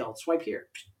car detailed. Swipe here.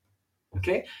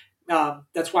 Okay.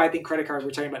 That's why I think credit card, we're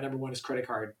talking about number one is credit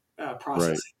card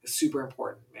processing. It's super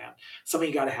important, man. Something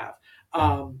you got to have.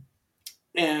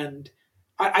 And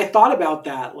I thought about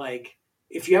that. Like,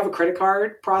 if you have a credit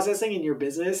card processing in your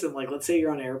business, and like, let's say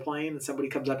you're on an airplane and somebody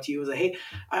comes up to you and says, hey,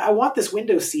 I want this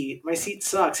window seat. My seat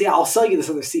sucks. Yeah, I'll sell you this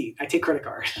other seat. I take credit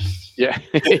card. Yeah.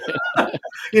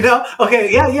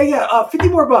 Okay. Yeah. 50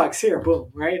 more bucks here.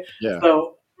 Boom. Right. Yeah.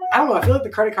 So I don't know. I feel like the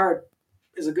credit card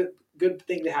is a good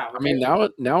thing to have. Okay? I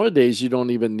mean, nowadays you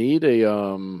don't even need a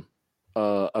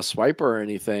swiper or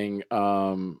anything.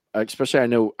 Especially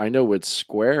I know with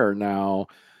Square now,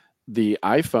 the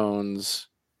iPhones,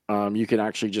 you can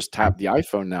actually just tap the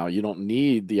iPhone now. You don't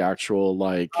need the actual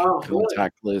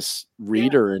contactless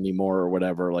reader anymore or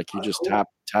whatever. Like, you just tap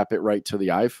it right to the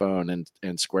iPhone,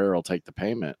 and Square will take the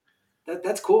payment.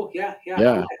 That's cool. Yeah.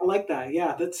 I like that.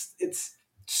 Yeah, it's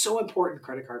so important,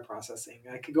 credit card processing.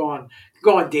 I could go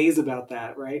on days about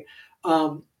that, right?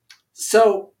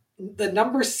 So the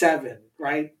number 7,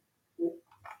 right,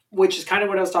 which is kind of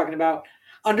what I was talking about,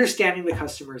 understanding the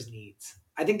customer's needs.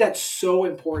 I think that's so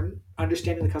important.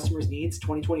 Understanding the customer's needs,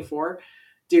 2024,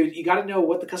 dude. You got to know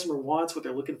what the customer wants, what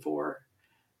they're looking for.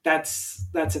 That's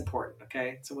important.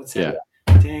 Okay, someone said,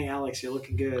 "Dang, Alex, you're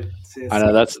looking good." I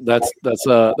know that's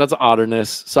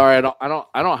odderness. Sorry, I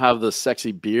don't have the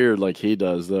sexy beard like he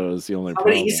does. Though is the only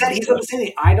problem. He said the same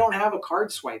thing. I don't have a card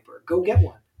swiper. Go get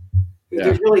one. Yeah.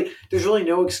 There's really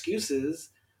no excuses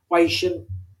why you shouldn't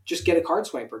just get a card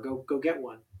swiper. Go get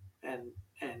one and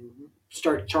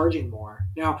start charging more.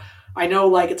 Now, I know,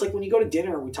 like, it's like when you go to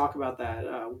dinner, we talk about that.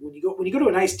 When you go to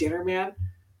a nice dinner, man,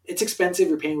 it's expensive.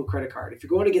 You're paying with credit card. If you're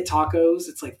going to get tacos,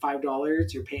 it's like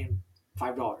 $5. You're paying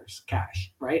 $5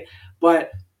 cash, right?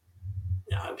 But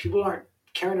people aren't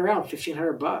carrying around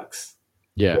 $1,500.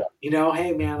 Yeah.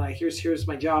 Hey man, like, here's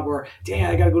my job, or dang,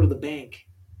 I got to go to the bank.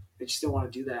 I just don't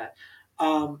want to do that.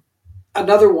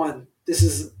 Another one, this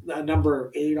is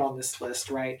number 8 on this list,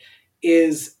 right,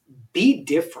 is be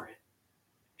different.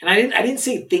 And I didn't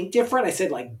say think different. I said,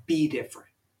 like, be different,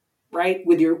 right?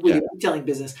 With your detailing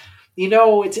business.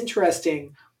 It's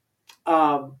interesting.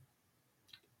 You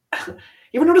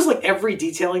ever notice, like, every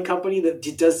detailing company that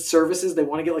does services, they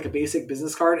want to get like a basic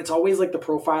business card. It's always like the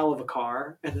profile of a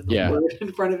car and then the word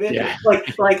in front of it. Yeah.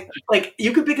 Like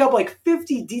you could pick up like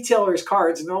 50 detailers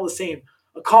cards and they're all the same.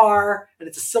 A car, and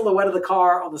it's a silhouette of the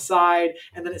car on the side,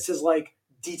 and then it says like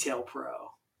Detail Pro.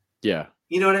 Yeah.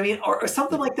 You know what I mean? Or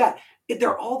something like that.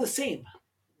 They're all the same.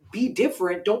 Be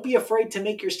different. Don't be afraid to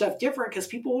make your stuff different, because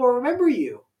people will remember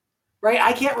you, right?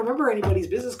 I can't remember anybody's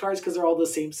business cards because they're all the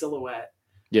same silhouette.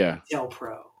 Yeah. Detail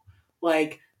Pro.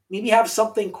 Like, maybe have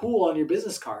something cool on your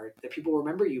business card that people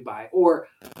remember you by, or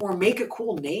make a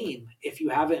cool name if you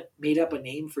haven't made up a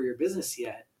name for your business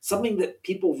yet. Something that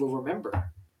people will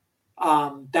remember.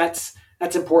 That's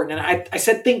important. And I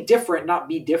said think different, not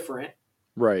be different.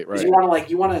 Right. You want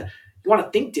to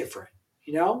think different.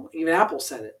 Even Apple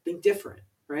said it. Think different,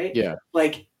 right? Yeah.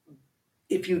 Like,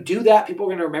 if you do that, people are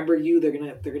going to remember you. They're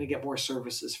going to get more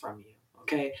services from you.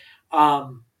 Okay.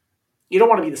 You don't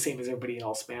want to be the same as everybody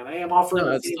else, man. I am offering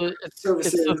No, the it's same the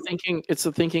services. it's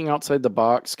the thinking outside the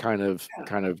box Yeah.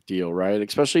 kind of deal, right?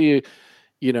 Especially,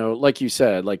 like you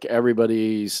said, like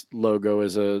everybody's logo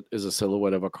is a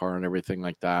silhouette of a car and everything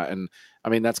like that. And I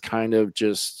mean, that's kind of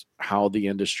just how the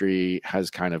industry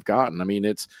has kind of gotten. I mean,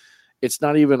 it's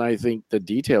not even, I think, the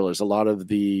detailers. A lot of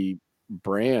the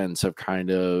brands have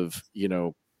kind of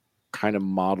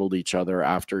modeled each other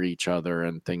after each other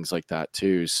and things like that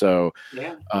too. So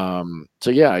Yeah.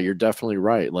 so yeah, you're definitely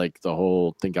right. Like the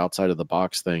whole think outside of the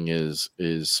box thing is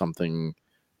something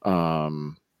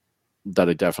um that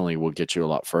it definitely will get you a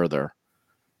lot further.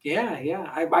 Yeah. Yeah.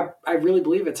 I really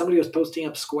believe it. Somebody was posting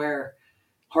up Square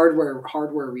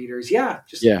hardware readers. Yeah,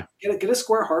 just Yeah. get a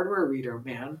Square hardware reader,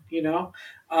 man.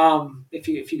 If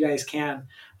you guys can.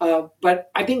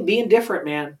 But I think being different,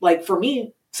 man. Like for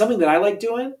me, something that I like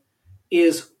doing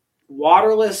is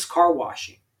waterless car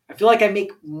washing. I feel like I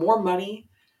make more money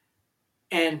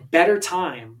and better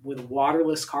time with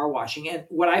waterless car washing. And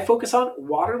what I focus on,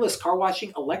 waterless car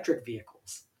washing electric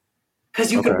vehicles. Because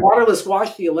you can Okay. waterless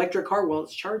wash the electric car while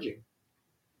it's charging.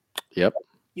 Yep.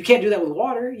 You can't do that with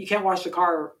water. You can't wash the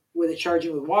car with it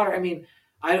charging with water. I mean,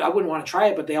 I wouldn't want to try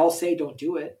it, but they all say don't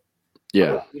do it.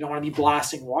 Yeah. You don't want to be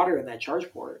blasting water in that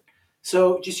charge port.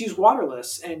 So just use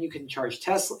waterless, and you can charge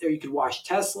Tesla, or you could wash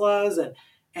Teslas,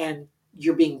 and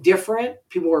you're being different.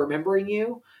 People are remembering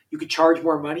you. You could charge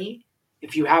more money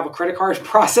if you have a credit card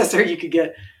processor. You could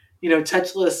get,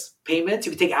 touchless payments.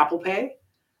 You could take Apple Pay.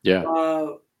 Yeah.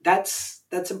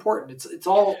 That's important. It's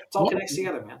all Well, connects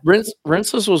together, man.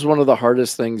 rinseless was one of the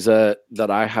hardest things that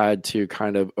I had to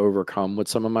kind of overcome with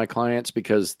some of my clients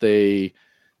because they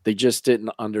just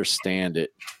didn't understand it,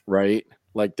 right?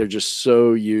 Like they're just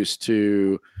so used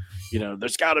to,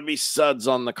 there's got to be suds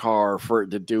on the car for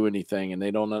it to do anything, and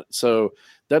they don't know. So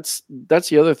that's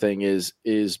the other thing is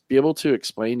be able to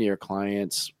explain to your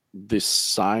clients the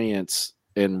science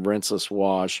in rinseless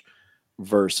wash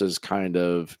versus kind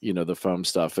of the foam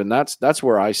stuff. And that's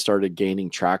where I started gaining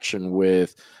traction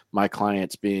with my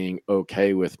clients being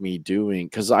okay with me doing,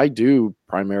 because I do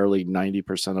primarily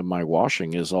 90% of my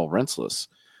washing is all rinseless.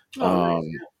 Oh, nice.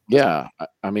 That's Yeah,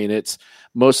 I mean, it's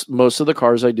most of the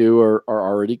cars I do are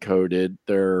already coated.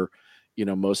 They're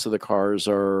most of the cars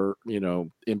are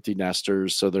empty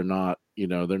nesters, so they're not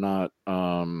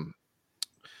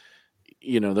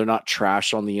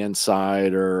trash on the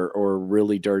inside or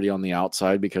really dirty on the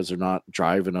outside because they're not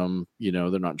driving them,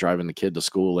 they're not driving the kid to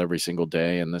school every single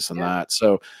day and this and yeah. that.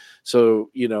 So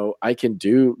I can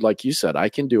do, like you said, I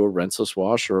can do a rinseless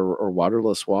wash or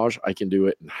waterless wash. I can do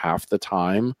it in half the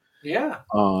time. Yeah.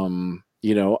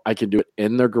 I can do it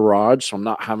in their garage, so I'm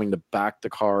not having to back the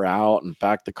car out and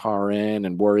back the car in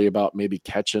and worry about maybe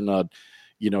catching a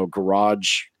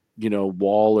garage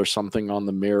wall or something on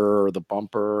the mirror or the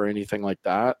bumper or anything like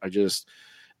that.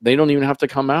 They don't even have to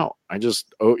come out.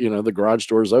 The garage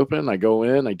door's open, I go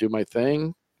in, I do my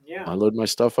thing, Yeah. I load my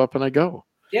stuff up, and I go.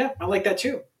 Yeah, I like that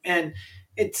too. And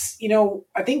it's,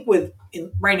 I think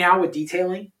right now with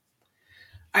detailing,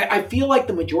 I feel like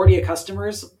the majority of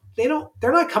customers,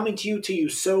 they're not coming to you to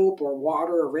use soap or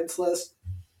water or rinseless.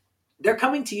 They're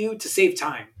coming to you to save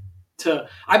time.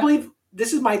 I believe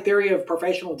this is my theory of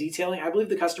professional detailing. I believe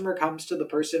the customer comes to the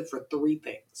person for three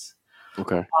things.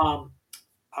 Okay.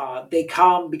 They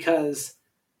come because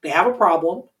they have a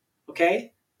problem.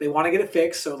 Okay. They want to get it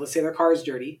fixed. So let's say their car is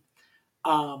dirty.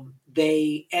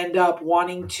 They end up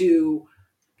wanting to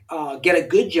get a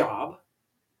good job.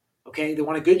 Okay, they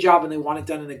want a good job and they want it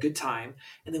done in a good time,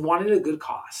 and they want it at a good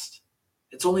cost.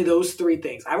 It's only those three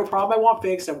things. I have a problem I want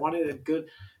fixed. I want it at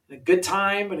a good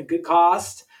time and a good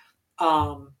cost,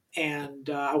 and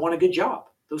I want a good job.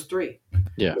 Those three.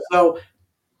 Yeah. So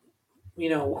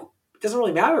it doesn't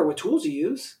really matter what tools you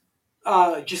use.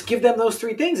 Just give them those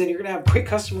three things, and you're going to have great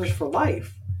customers for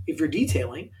life if you're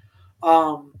detailing.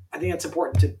 I think that's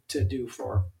important to do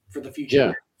for the future,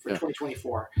 Yeah. for Yeah.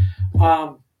 2024.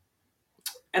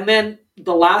 And then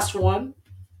the last one,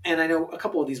 and I know a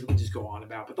couple of these we can just go on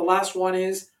about, but the last one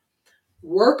is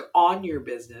work on your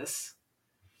business,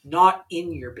 not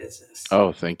in your business.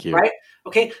 Oh, thank you. Right?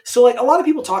 Okay. So like a lot of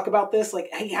people talk about this, like,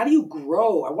 hey, how do you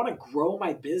grow? I want to grow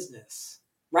my business.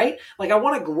 Right? Like I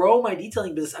want to grow my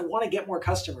detailing business. I want to get more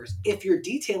customers. If you're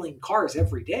detailing cars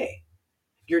every day,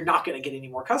 you're not going to get any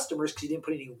more customers because you didn't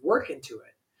put any work into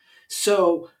it.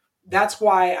 So that's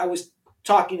why I was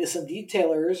talking to some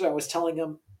detailers. I was telling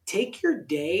them, take your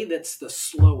day that's the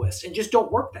slowest and just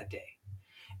don't work that day,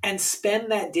 and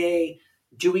spend that day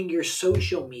doing your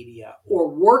social media or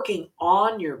working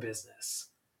on your business,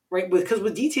 right? Because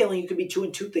with detailing, you could be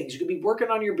doing two things. You could be working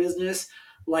on your business,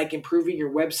 like improving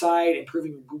your website,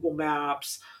 improving your Google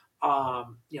Maps,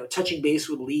 touching base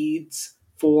with leads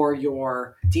for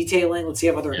your detailing. Let's say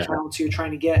you have other Yeah. accounts you're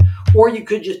trying to get, or you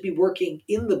could just be working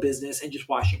in the business and just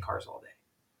washing cars all day.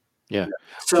 Yeah.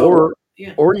 So,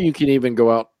 yeah. Or you can even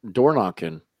go out door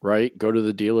knocking, right? Go to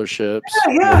the dealerships,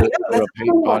 Yeah, go to that's a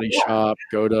paint body cool. shop,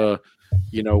 go to,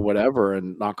 whatever,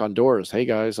 and knock on doors. Hey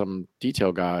guys, I'm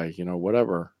detail guy,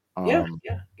 whatever. Yeah.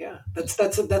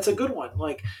 That's a good one.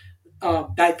 Like,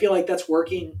 I feel like that's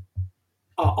working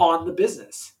on the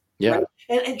business, Yeah. right?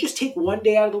 And just take one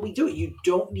day out of the week, do it. You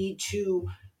don't need to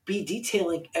be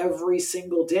detailing every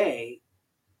single day.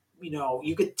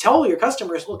 You could tell your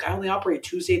customers, look, I only operate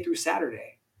Tuesday through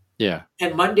Saturday. Yeah.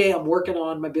 And Monday I'm working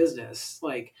on my business.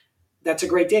 Like, that's a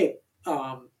great day.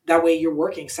 That way you're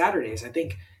working Saturdays. I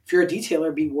think if you're a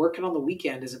detailer, be working on the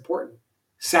weekend is important.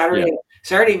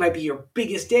 Saturday might be your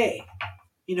biggest day,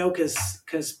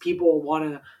 because people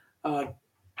want to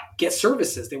get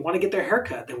services. They want to get their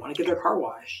haircut. They want to get their car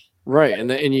washed. Right.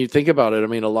 And you think about it. I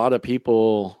mean, a lot of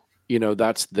people,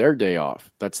 that's their day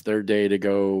off. That's their day to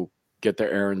go get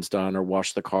their errands done or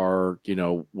wash the car,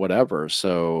 whatever.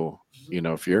 So,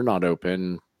 if you're not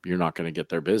open, you're not going to get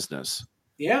their business.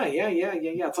 Yeah.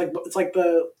 It's like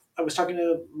I was talking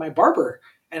to my barber,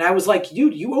 and I was like,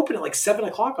 dude, you open at like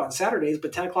 7:00 on Saturdays,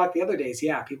 but 10:00 the other days.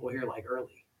 Yeah, people here like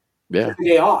early. Yeah. It's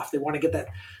their day off. They want to get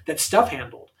that stuff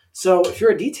handled. So if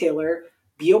you're a detailer,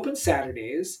 be open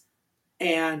Saturdays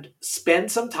and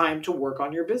spend some time to work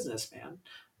on your business, man.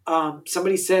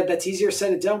 Somebody said that's easier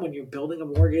said than done when you're building a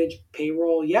mortgage,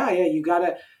 payroll. Yeah, you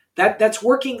gotta. That's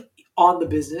working on the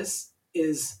business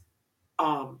is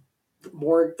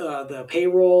more the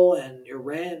payroll and your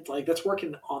rent. Like, that's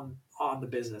working on the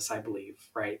business, I believe,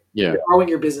 right? Yeah. You're growing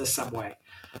your business some way.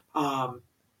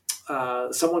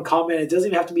 Someone commented, it doesn't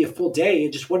even have to be a full day,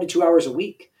 just 1 to 2 hours a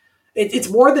week. It's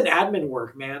more than admin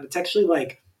work, man. It's actually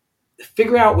like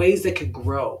figuring out ways that can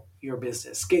grow your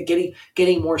business,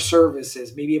 getting more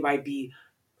services. Maybe it might be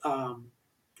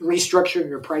restructuring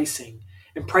your pricing.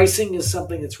 And pricing is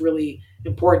something that's really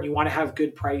important. You want to have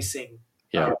good pricing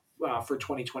for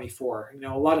 2024.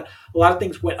 A lot of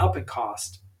things went up in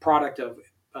cost. Product of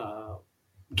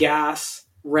gas,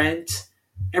 rent.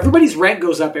 Everybody's rent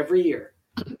goes up every year.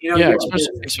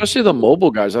 Especially the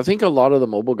mobile guys. I think a lot of the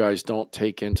mobile guys don't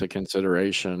take into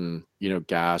consideration,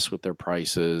 gas with their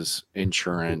prices,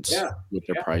 insurance with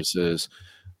their prices.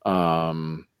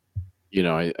 I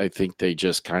think they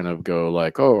just kind of go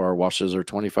like, oh, our washes are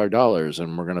 $25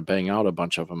 and we're going to bang out a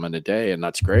bunch of them in a day. And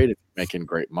that's great if you're making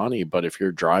great money. But if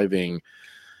you're driving,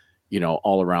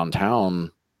 all around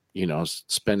town,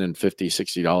 spending $50,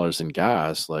 $60 in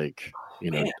gas, like,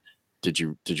 did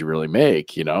you really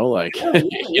make, gas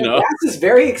is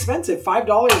very expensive.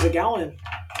 $5 a gallon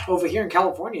over here in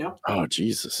California. Oh,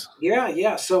 Jesus.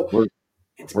 Yeah. So we're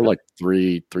like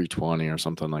 320 or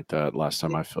something like that last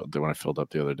time I filled up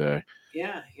the other day.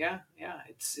 Yeah.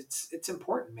 It's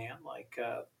important, man. Like,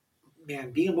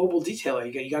 being a mobile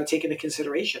detailer, you got to take into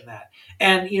consideration that.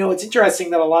 And it's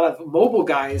interesting that a lot of mobile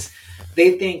guys,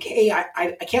 they think, hey,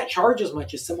 I can't charge as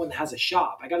much as someone that has a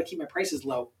shop. I got to keep my prices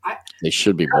low. They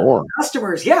should be more.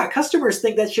 Customers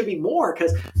think that should be more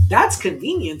because that's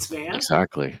convenience, man.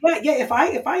 Exactly. Yeah.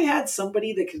 If I had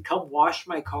somebody that could come wash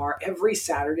my car every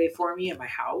Saturday for me at my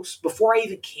house before I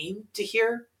even came to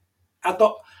here,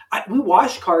 we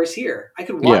wash cars here. I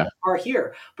could wash a car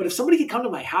here. But if somebody could come to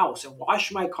my house and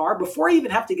wash my car before I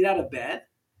even have to get out of bed,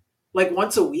 like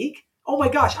once a week, oh my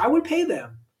gosh, I would pay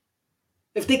them.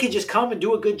 If they could just come and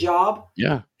do a good job.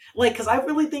 Yeah. Like, because I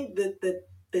really think that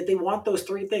they want those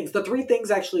three things. The three things,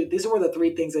 actually, these are the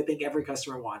three things I think every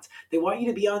customer wants. They want you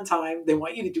to be on time, they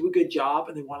want you to do a good job,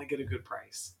 and they want to get a good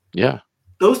price. Yeah.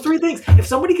 Those three things. If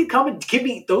somebody could come and give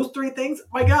me those three things,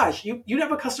 my gosh, you'd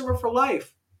have a customer for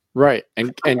life. Right.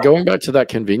 And going back to that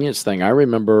convenience thing, I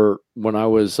remember when I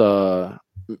was the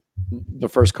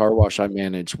first car wash I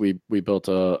managed, we built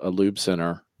a lube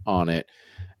center on it.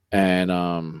 And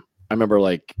I remember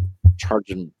like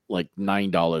charging like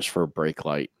 $9 for a brake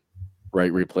light,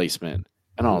 right, replacement.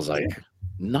 And I was like,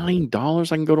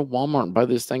 $9? I can go to Walmart and buy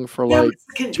this thing for like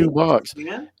 $2.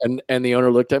 Man. And the owner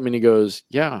looked at me and he goes,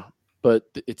 yeah, but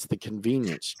it's the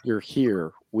convenience. You're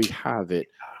here. We have it.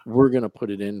 We're going to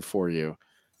put it in for you.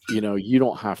 You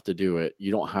don't have to do it.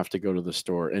 You don't have to go to the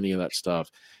store, any of that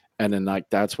stuff. And then like,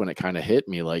 that's when it kind of hit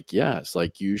me like, yes,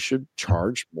 like you should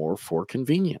charge more for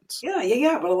convenience.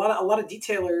 Yeah. But a lot of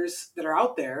detailers that are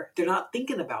out there, they're not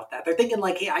thinking about that. They're thinking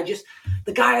like, hey,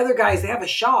 other guys, they have a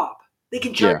shop. They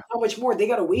can charge so much more. They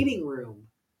got a waiting room.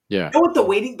 Yeah. You know what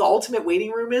the ultimate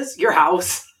waiting room is? Your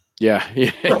house. Yeah,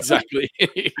 exactly.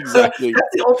 Exactly. That's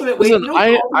the ultimate way. Listen, You know,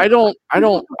 I don't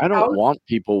house. want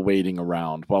people waiting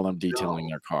around while I'm detailing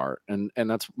No. their car. And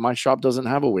that's my shop doesn't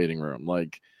have a waiting room.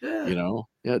 Like, Yeah. drop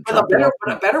it off.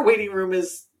 But a better waiting room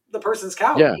is the person's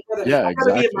couch. Yeah, yeah, I'd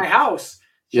rather be in my exactly. house.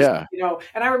 Just, Yeah.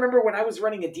 and I remember when I was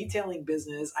running a detailing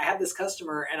business, I had this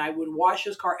customer and I would wash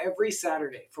his car every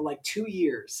Saturday for like 2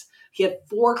 years. He had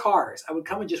 4 cars. I would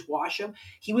come and just wash him.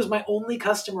 He was my only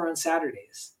customer on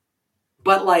Saturdays.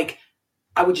 But like,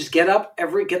 I would just get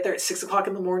there at 6 o'clock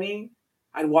in the morning.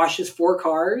 I'd wash his 4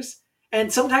 cars.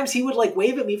 And sometimes he would like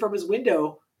wave at me from his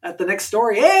window at the next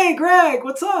story. Hey, Greg,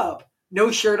 what's up?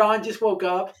 No shirt on, just woke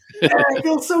up. And I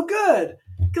feel so good.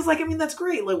 Because, that's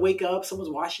great. Like, wake up, someone's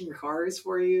washing your cars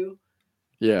for you.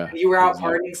 Yeah. You were out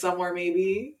Exactly. partying somewhere,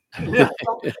 maybe.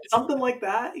 Something like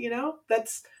that,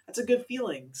 that's a good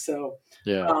feeling. So,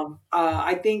 Yeah.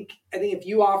 I think if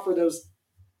you offer those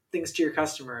things to your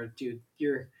customer, dude,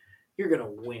 you're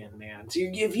gonna win, man. So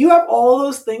if you have all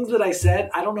those things that I said,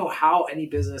 I don't know how any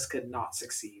business could not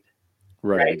succeed,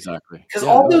 Right, right? exactly. Because Yeah,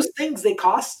 all no. those things, they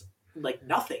cost like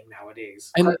nothing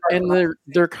nowadays. Credit cards And are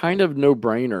they're kind of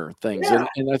no-brainer things. nothing.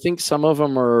 And I think some of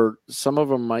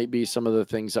them might be some of the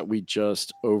things that we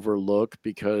just overlook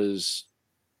because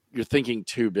you're thinking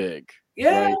too big,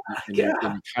 Yeah, right? yeah,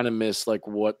 And you kind of miss like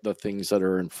what the things that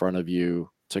are in front of you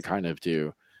to kind of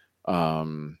do.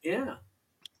 Um, yeah,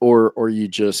 or you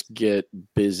just get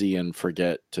busy and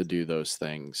forget to do those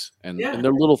things. yeah, And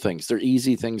they're little things. They're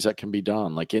easy things that can be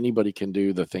done. Like anybody can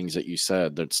do the things that you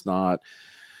said. That's not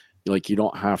like you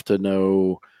don't have to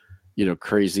know,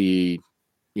 crazy,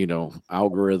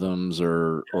 algorithms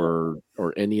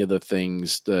or any of the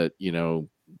things that,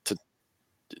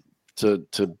 to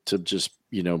to just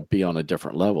be on a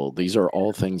different level. These are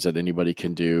all things that anybody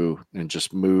can do and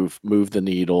just move the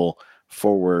needle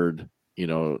forward,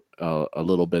 a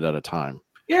little bit at a time.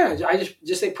 yeah. I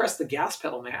just say press the gas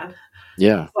pedal, man.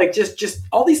 Yeah, Like just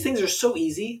all these things are so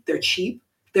easy. They're cheap.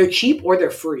 They're cheap or they're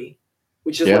free,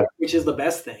 yeah, which is the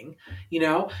best thing, you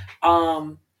know.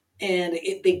 Um, and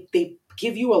they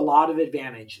give you a lot of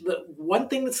advantage. The one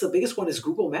thing that's the biggest one is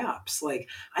Google Maps. Like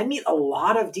I meet a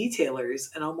lot of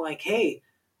detailers, and I'm like, hey,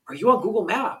 are you on Google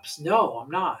Maps? No, I'm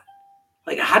not.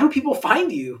 Like, how do people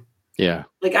find you? yeah,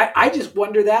 Like I just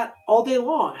wonder that all day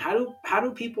long. How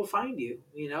do people find you?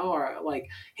 Or like,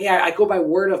 hey, I go by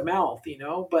word of mouth,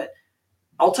 but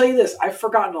I'll tell you this: I've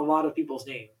forgotten a lot of people's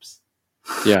names.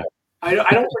 yeah. I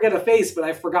don't forget a face, but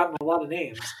I've forgotten a lot of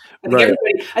names. Right.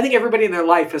 I think everybody in their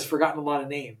life has forgotten a lot of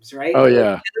names, right? Oh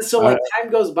yeah. And so I, like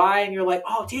time goes by, and you're like,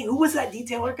 oh dang, who was that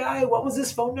detailer guy? What was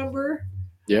his phone number?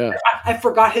 yeah. I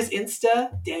forgot his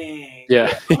Insta. Dang.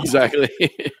 Yeah. Exactly.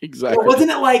 Exactly.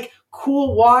 Wasn't it like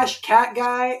cool wash cat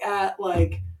guy at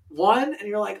like 1? And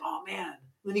you're like, oh man.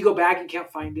 Then you go back and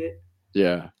can't find it.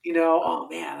 Yeah. Oh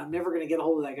man, I'm never going to get a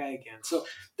hold of that guy again. So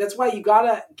that's why you got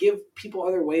to give people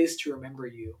other ways to remember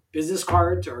you. Business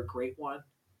cards are a great one.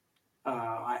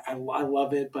 I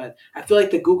love it, but I feel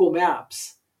like the Google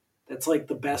Maps, that's like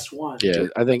the best one. Yeah.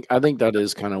 I think that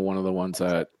is kind of one of the ones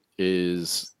that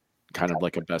is kind of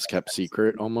like a best kept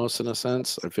secret almost in a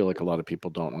sense. I feel like a lot of people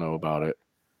don't know about it.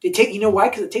 You know why?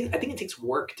 Because I think it takes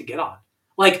work to get on.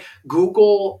 Like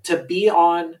Google, to be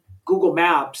on Google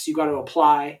Maps, you got to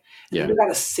apply, and Yeah. then they got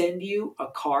to send you a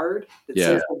card that Yeah.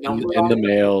 says the number In on the it.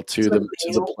 mail to It's the in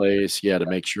to the mail. place. Yeah, to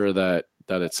make sure that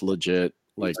it's legit,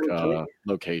 like It's legit.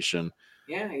 location.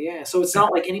 Yeah, yeah. So it's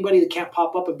not like anybody that can't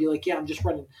pop up and be like, "Yeah,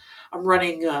 I'm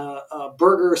running a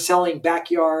burger selling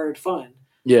backyard fun."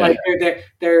 Yeah. Like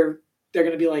they're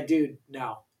gonna be like, "Dude,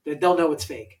 no." They'll know it's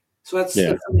fake. So Yeah. that's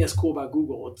something that's cool about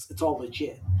Google. It's all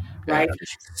legit, Yeah. right?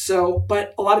 So,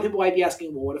 but a lot of people might be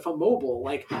asking, "Well, what if I'm mobile?"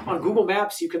 Like on Google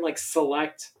Maps, you can like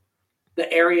select the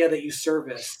area that you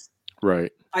service.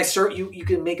 Right. You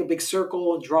can make a big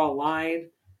circle and draw a line,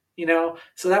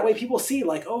 so that way people see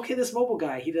like, oh, okay, this mobile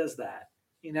guy, he does that,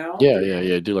 Yeah. Yeah.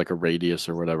 Yeah. Do like a radius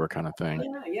or whatever kind of thing.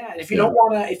 yeah, yeah. And Yeah. if you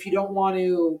don't want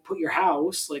to put your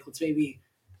house, like let's maybe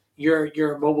you're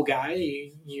a mobile guy,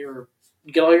 you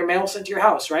get all your mail sent to your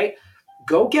house, right?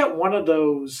 Go get one of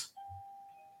those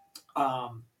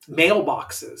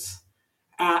mailboxes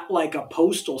at like a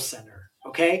postal center,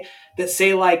 okay, that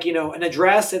say like an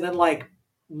address and then like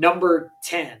number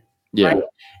 10, Yeah. right?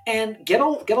 And get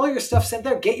all your stuff sent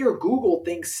there. Get your Google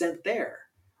things sent there,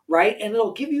 right? And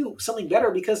it'll give you something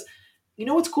better because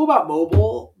what's cool about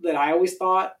mobile that I always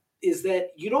thought is that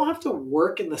you don't have to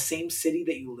work in the same city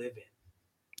that you live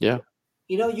in. Yeah.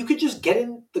 You could just get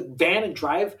in the van and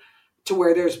drive to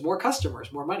where there's more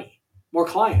customers, more money, more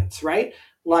clients, right?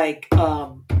 Like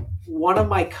one of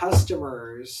my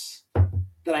customers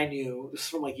that I knew, this is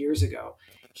from like years ago,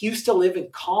 he used to live in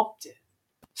Compton.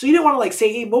 So you didn't want to like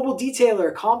say, hey, mobile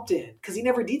detailer, Compton, because he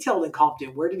never detailed in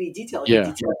Compton. Where did he detail? He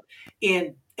detailed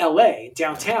in LA,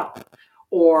 downtown,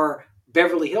 or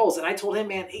Beverly Hills. And I told him,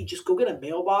 man, hey, just go get a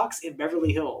mailbox in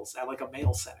Beverly Hills at like a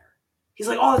mail center. He's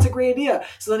like, oh, that's a great idea.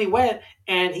 So then he went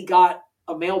and he got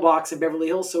a mailbox in Beverly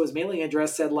Hills. So his mailing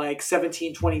address said like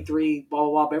 1723, blah, blah,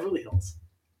 blah, Beverly Hills.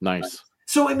 Nice.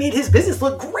 So it made his business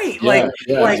look great. Yeah,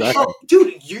 exactly. Oh,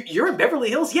 dude, you're in Beverly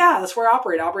Hills? Yeah, that's where I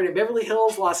operate. I operate in Beverly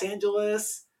Hills, Los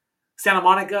Angeles, Santa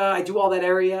Monica. I do all that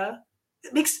area.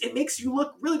 It makes you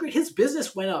look really great. His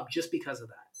business went up just because of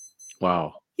that.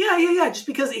 Wow. Yeah. Just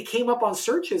because it came up on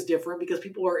search is different because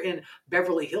people are in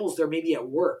Beverly Hills. They're maybe at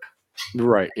work.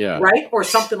 Right. Yeah. Right. Or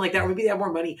something like that. Or maybe they have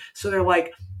more money. So they're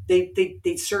like,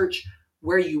 they search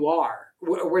where you are,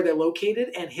 where they're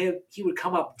located. And he would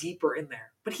come up deeper in there.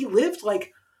 But he lived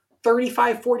like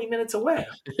 35, 40 minutes away.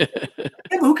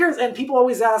 And who cares? And people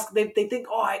always ask, they think,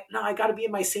 oh, I got to be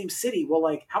in my same city. Well,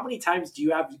 like, how many times do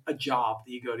you have a job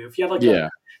that you go to? If you had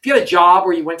if you had a job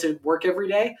where you went to work every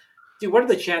day, dude, what are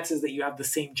the chances that you have the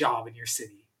same job in your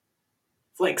city?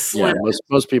 It's like slim. Yeah,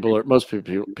 most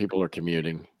people are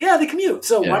commuting. Yeah, they commute.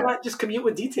 So why not just commute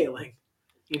with detailing?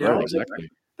 You know, right,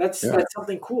 exactly. That's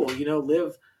something cool. You know,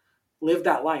 live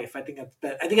that life. I think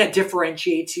that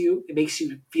differentiates you. It makes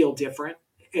you feel different.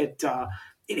 It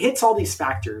hits all these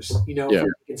factors, you know, for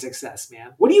making success,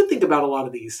 man. What do you think about a lot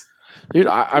of these? Dude,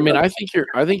 I mean, I think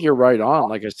you're right on.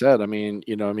 Like I said, I mean,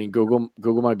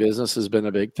 Google My Business has been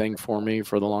a big thing for me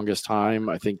for the longest time.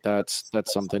 I think that's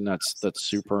something that's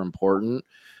super important.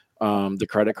 The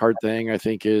credit card thing, I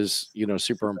think, is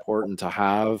super important to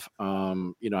have.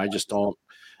 I just don't.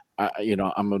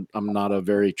 I'm not a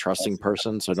very trusting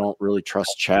person, so I don't really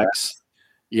trust checks.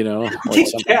 Like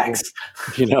checks.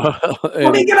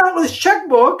 Let me get out with his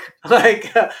checkbook.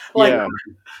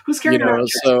 Who's carrying around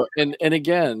checks? So and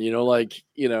again,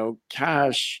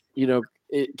 cash.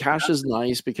 Cash is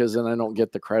nice because then I don't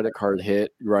get the credit card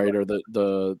hit, right, or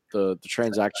the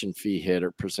transaction fee hit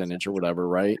or percentage or whatever,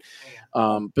 right?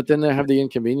 But then I have the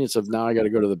inconvenience of now I got to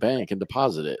go to the bank and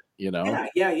deposit it, Yeah.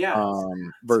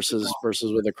 Versus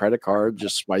with a credit card,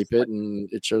 just swipe it and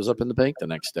it shows up in the bank the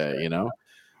next day,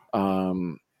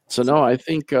 So no, I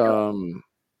think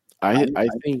I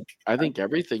think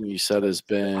everything you said has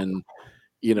been,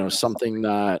 something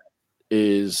that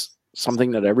is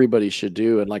something that everybody should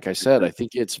do. And like I said, I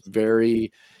think it's very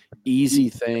easy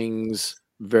things,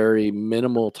 very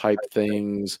minimal type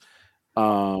things.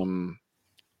 And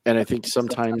I think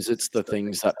sometimes it's the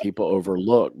things that people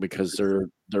overlook because they're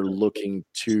looking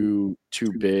too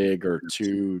big or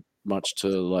too much to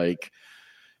like,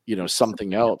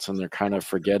 something else, and they're kind of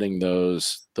forgetting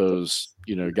those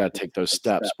you got to take those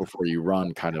steps before you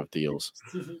run kind of deals.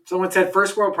 Someone said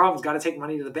first world problems, got to take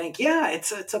money to the bank. Yeah,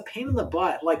 it's a pain in the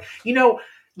butt. Like,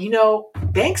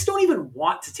 banks don't even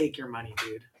want to take your money,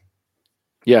 dude.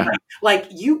 Yeah. Like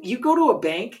you go to a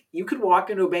bank, you could walk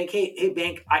into a bank, hey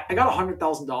bank, I got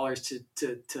 $100,000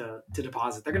 to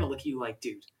deposit. They're gonna look at you like,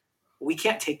 dude, we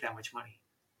can't take that much money.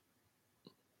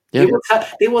 Yeah.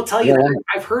 They will tell you that.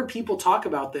 I've heard people talk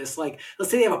about this. Like,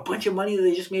 let's say they have a bunch of money that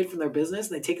they just made from their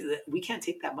business, and we can't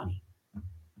take that money.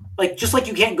 Like, just like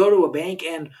you can't go to a bank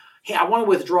and, hey, I want to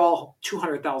withdraw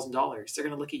 $200,000. They're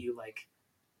gonna look at you like,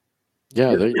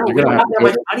 yeah, they're gonna have that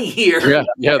much money here.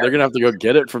 Yeah, they're gonna have to go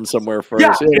get it from somewhere first.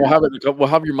 Yeah, we'll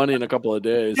have your money in a couple of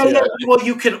days. Yeah. Well,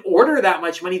 you can order that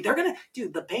much money.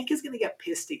 The bank is gonna get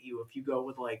pissed at you if you go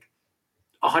with like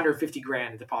 150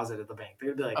 grand deposit at the bank.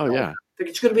 They're gonna be like, oh yeah. They're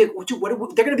just gonna be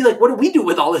like, they're gonna be like, what do we do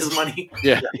with all this money?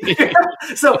 Yeah.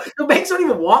 So the banks don't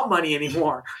even want money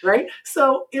anymore, right?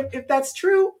 So if that's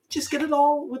true, just get it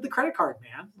all with the credit card,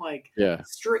 man. Like,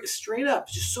 straight up,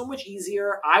 just so much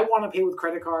easier. I want to pay with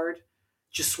credit card.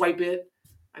 Just swipe it.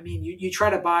 I mean, you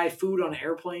try to buy food on an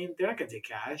airplane, they're not gonna take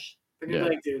cash. They're gonna be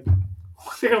like, dude,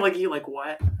 they're gonna look at you like,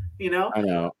 what? I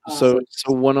know. So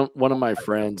one of my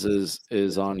friends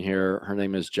is on here. Her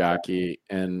name is Jackie,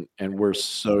 and we're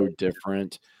so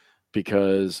different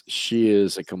because she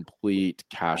is a complete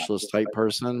cashless type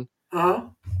person,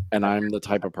 and I'm the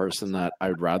type of person that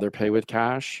I'd rather pay with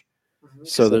cash.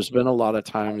 So there's been a lot of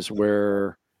times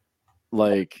where,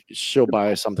 like, she'll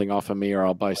buy something off of me, or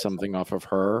I'll buy something off of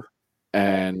her,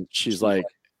 and she's like,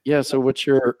 yeah, so what's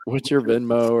your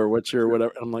Venmo or what's your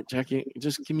whatever? And I'm like, Jackie,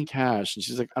 just give me cash. And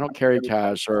she's like, I don't carry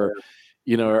cash, or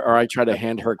I try to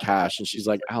hand her cash, and she's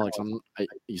like, Alex,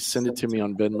 you send it to me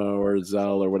on Venmo or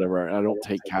Zelle or whatever. I don't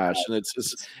take cash, and it's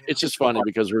just funny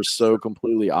because we're so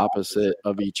completely opposite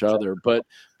of each other. But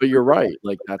you're right,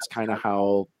 like that's kind of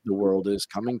how the world is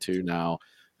coming to now.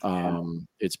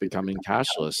 It's becoming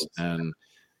cashless, and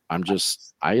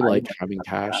I like having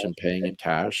cash and paying in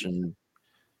cash and,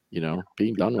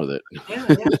 being done with it.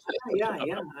 Yeah.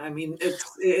 I mean,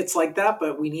 it's like that,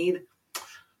 but we need,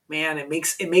 man, it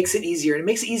makes it easier. It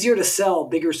makes it easier to sell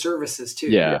bigger services too.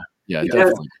 Yeah. Yeah, Because,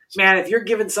 definitely. man, if you're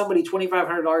giving somebody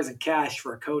 $2,500 in cash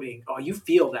for a coating, oh, you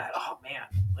feel that. Oh man,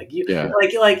 like you, Yeah.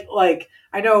 like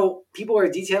I know people who are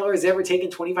detailers ever taken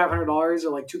 $2,500 or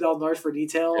like $2,000 for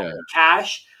detail Yeah.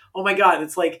 cash. Oh my god,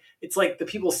 it's like the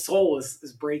people's soul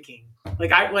is breaking.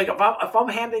 Like if I'm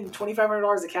handing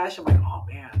 $2,500 of cash, I'm like, oh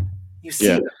man, you see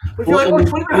it. But if you're like, oh,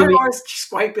 $2,500,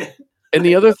 swipe it. And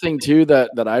the other thing too that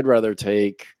I'd rather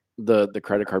take the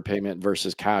credit card payment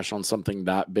versus cash on something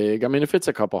that big. I mean, if it's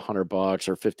a couple $100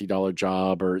 or $50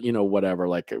 job or whatever,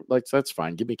 like that's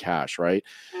fine. Give me cash, right?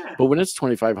 Yeah. But when it's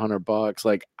 $2,500,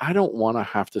 like I don't want to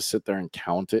have to sit there and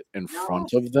count it in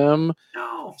front of them.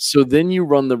 No. So then you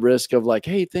run the risk of like,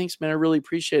 hey, thanks, man, I really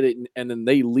appreciate it, and then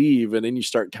they leave, and then you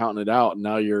start counting it out, and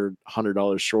now you're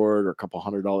 $100 short or a couple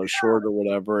 $100 short or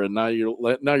whatever, and now you're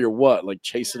what, like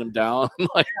chasing them down?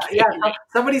 Like, yeah.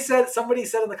 Somebody said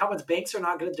in the comments, banks are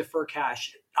not going to defer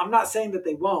cash. I'm not saying that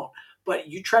they won't, but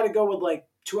you try to go with like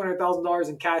 $200,000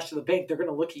 in cash to the bank, they're going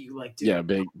to look at you like, dude. Yeah,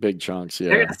 big chunks. Yeah,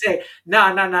 they're going to say,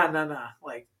 nah.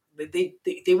 Like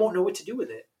they won't know what to do with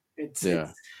it. It's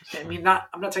I mean,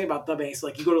 I'm not talking about the banks.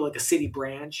 Like you go to like a city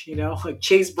branch, like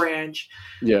Chase branch,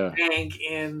 bank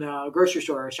in a grocery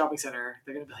store or a shopping center.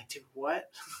 They're going to be like, dude,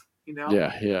 what?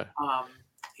 Yeah.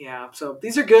 Yeah. So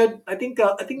these are good. I think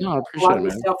a lot of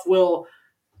this stuff will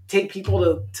take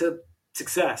people to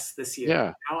success this year.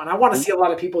 Yeah. And I want to see a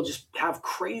lot of people just have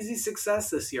crazy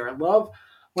success this year. I love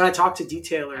when I talk to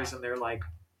detailers and they're like,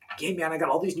 hey man, I got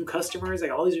all these new customers. I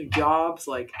got all these new jobs.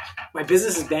 Like my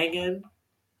business is banging.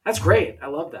 That's great. I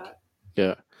love that.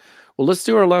 Yeah. Well, let's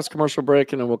do our last commercial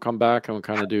break and then we'll come back and we'll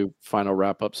kind of do final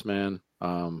wrap-ups, man.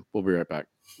 We'll be right back.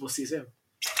 We'll see you soon.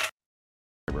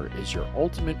 Is your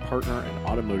ultimate partner in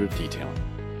automotive detailing.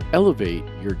 Elevate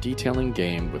your detailing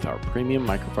game with our premium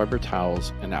microfiber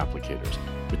towels and applicators,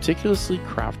 meticulously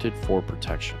crafted for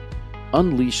protection.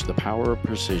 Unleash the power of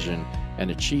precision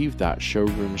and achieve that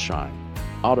showroom shine.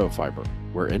 Autofiber,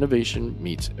 where innovation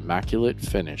meets immaculate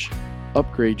finish.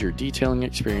 Upgrade your detailing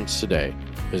experience today.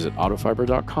 Visit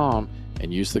autofiber.com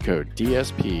and use the code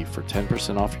DSP for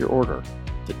 10% off your order.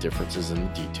 The difference is in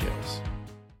the details.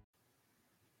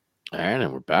 All right,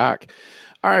 and we're back.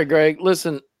 All right, Greg,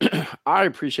 listen, I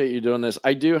appreciate you doing this.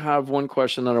 I do have one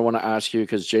question that I want to ask you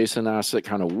because Jason asked it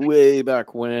kind of way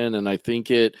back when, and I think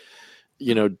it,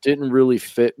 didn't really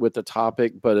fit with the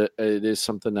topic, but it is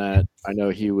something that I know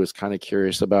he was kind of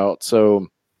curious about. So,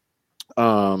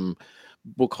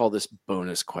 we'll call this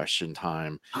bonus question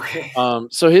time. Okay.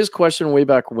 So his question way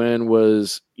back when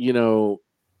was, you're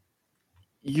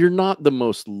not the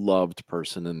most loved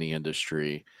person in the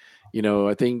industry.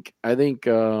 I think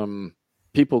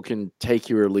people can take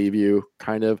you or leave you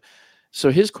kind of. So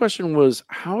his question was,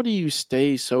 how do you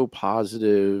stay so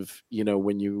positive,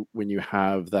 when you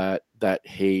have that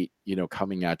hate,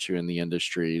 coming at you in the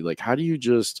industry? Like, how do you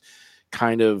just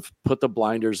kind of put the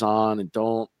blinders on and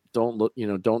don't look,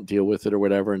 don't deal with it or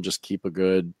whatever, and just keep a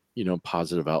good,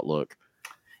 positive outlook?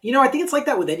 I think it's like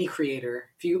that with any creator.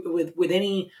 If you with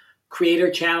any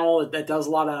creator channel that does a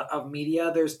lot of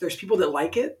media, there's people that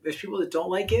like it, there's people that don't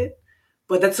like it.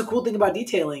 But that's the cool thing about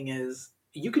detailing is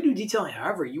you can do detailing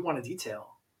however you want to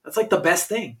detail. That's like the best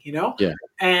thing, Yeah.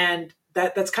 And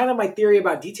that's kind of my theory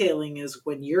about detailing is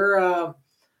when you are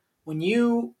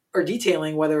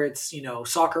detailing, whether it's,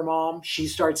 soccer mom, she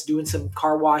starts doing some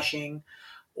car washing,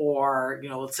 or,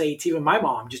 let's say it's even my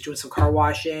mom just doing some car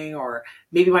washing, or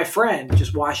maybe my friend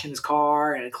just washing his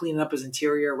car and cleaning up his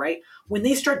interior, right? When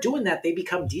they start doing that, they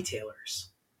become detailers,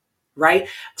 right?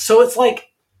 So it's like,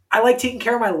 I like taking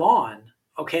care of my lawn,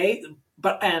 okay?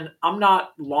 And I'm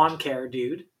not lawn care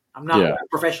dude. I'm not a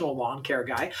professional lawn care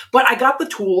guy, but I got the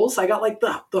tools. I got like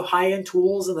the high-end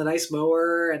tools and the nice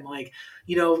mower and like,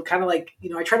 kind of like,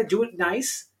 I try to do it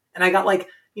nice. And I got like,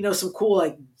 some cool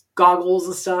like goggles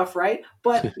and stuff, right?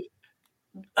 But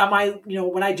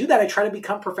when I do that, I try to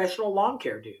become professional lawn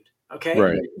care dude. Okay.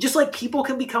 Right. Just like people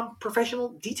can become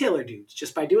professional detailer dudes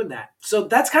just by doing that. So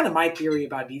that's kind of my theory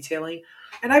about detailing.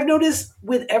 And I've noticed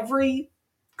with every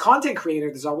content creator,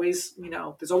 there's always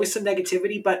some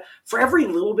negativity, but for every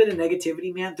little bit of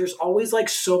negativity, man, there's always like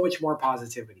so much more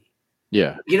positivity.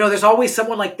 Yeah. There's always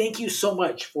someone like, thank you so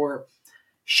much for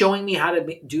showing me how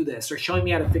to do this, or showing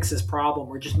me how to fix this problem,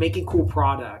 or just making cool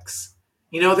products.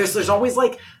 There's always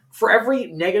like, for every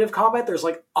negative comment, there's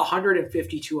like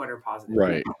 150, 200 positive.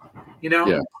 Right.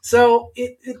 So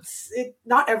it's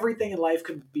not everything in life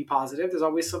could be positive. There's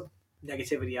always some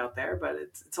negativity out there, but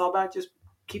it's all about just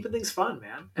keeping things fun,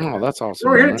 man. And Oh, that's awesome,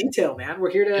 we're here man. to detail, man.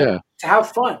 We're here Yeah. to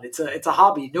have fun. It's a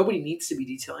hobby. Nobody needs to be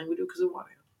detailing. We do it because we want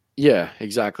to. Yeah,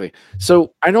 exactly.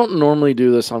 So I don't normally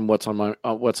do this on what's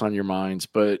on your minds,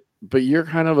 but you're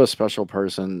kind of a special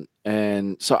person,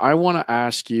 and so I want to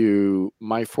ask you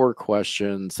my 4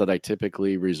 questions that I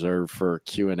typically reserve for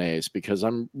Q&As because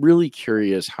I'm really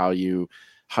curious how you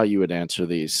would answer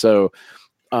these. So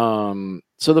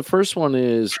the first one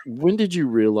is, when did you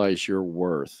realize your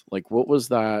worth? Like, what was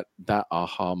that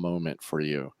aha moment for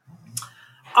you?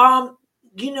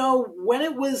 When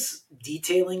it was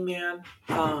detailing, man,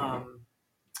 I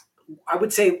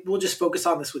would say we'll just focus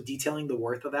on this with detailing the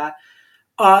worth of that.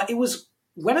 It was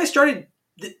when I started.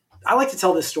 I like to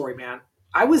tell this story, man.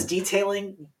 I was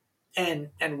detailing and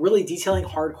really detailing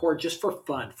hardcore just for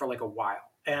fun for like a while,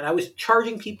 and I was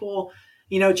charging people,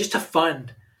 just to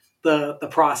fund the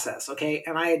process. Okay,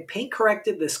 and I had paint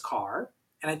corrected this car,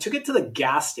 and I took it to the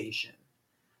gas station,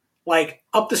 like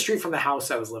up the street from the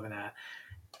house I was living at,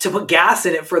 to put gas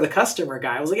in it for the customer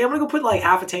guy. I was like, I'm gonna go put like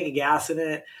half a tank of gas in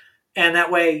it, and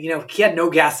that way, he had no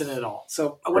gas in it at all.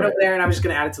 So I went Right. over there and I was just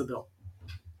gonna add it to the bill.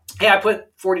 Hey, I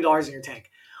put $40 in your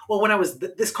tank. Well, when I was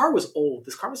this car was old.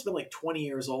 This car must have been like 20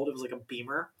 years old. It was like a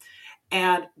Beamer,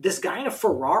 and this guy in a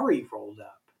Ferrari rolled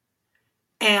up.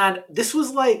 And this was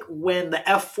like when the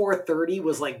F430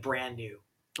 was like brand new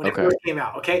when it Okay. first came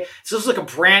out. Okay, so this was like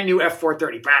a brand new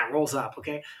F430. Bam, rolls up.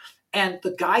 Okay, and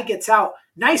the guy gets out.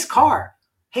 Nice car.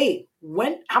 Hey,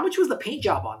 how much was the paint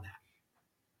job on that?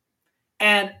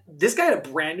 And this guy had a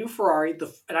brand new Ferrari. Then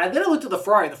I looked at the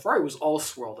Ferrari. The Ferrari was all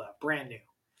swirled up, brand new.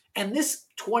 And this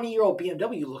 20-year-old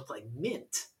BMW looked like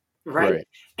mint, right? Right.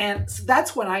 And so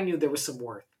that's when I knew there was some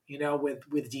worth,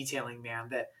 with detailing, man.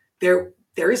 That there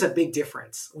is a big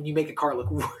difference when you make a car look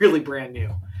really brand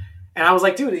new. And I was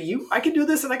like, dude, I could do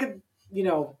this, and I could,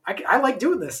 I like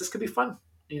doing this. This could be fun,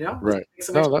 Right. Make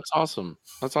some No, extra- that's awesome.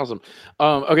 That's awesome.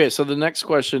 Okay, so the next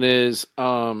question is,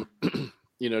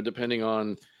 depending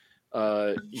on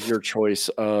your choice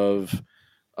of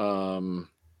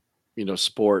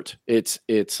sport, it's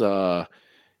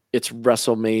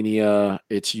WrestleMania,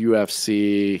 it's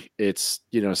UFC, it's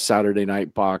Saturday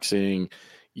Night Boxing.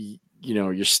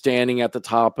 You're standing at the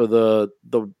top of the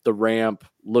ramp,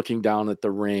 looking down at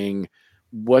the ring.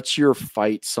 What's your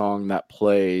fight song that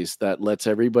plays that lets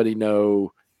everybody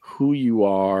know who you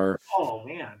are Oh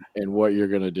man. and what you're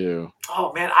gonna do?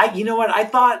 Oh man, you know what? I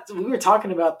thought we were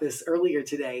talking about this earlier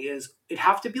today. Is it'd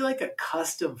have to be like a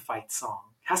custom fight song?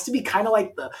 It has to be kind of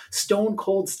like the Stone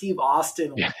Cold Steve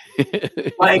Austin one.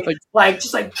 like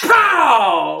just like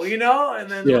pow, and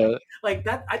then yeah. like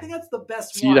that. I think that's the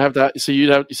best So one.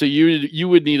 you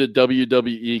would need a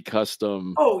WWE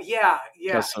custom. Oh yeah.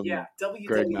 Custom Greg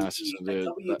WWE, Masterson, a dude.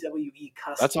 WWE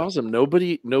custom. That's awesome.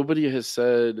 Nobody has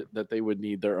said that they would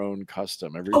need their own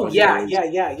custom. Oh Everybody yeah. always,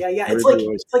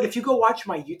 It's like if you go watch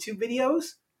my YouTube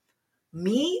videos,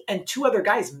 me and 2 other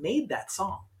guys made that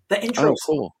song, the intro oh, song.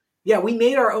 cool. Yeah, we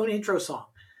made our own intro song.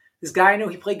 This guy I know,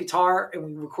 he played guitar, and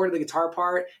we recorded the guitar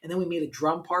part, and then we made a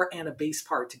drum part and a bass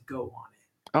part to go on it.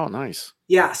 Oh, nice.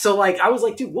 Yeah, so like I was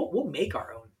like, dude, we'll make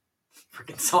our own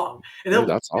freaking song, and then Dude,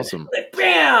 that's awesome. like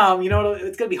bam,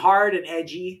 it's gonna be hard and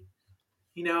edgy,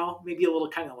 maybe a little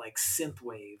kind of like synth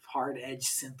wave, hard edge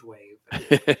synth wave.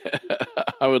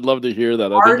 I would love to hear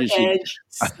that. Hard edge.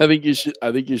 I think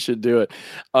you should do it.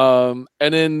 And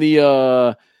then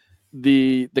the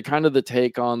kind of the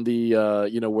take on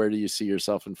the where do you see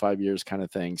yourself in 5 years kind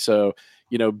of thing. So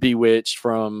Bewitched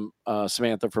from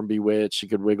Samantha from Bewitched, she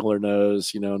could wiggle her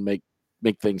nose and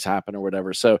make things happen or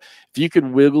whatever. So if you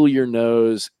could wiggle your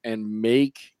nose and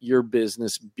make your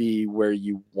business be where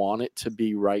you want it to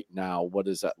be right now, what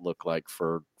does that look like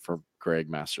for Greg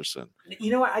Masterson?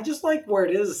 You know what, I just like where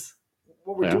it is,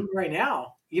 what we're doing right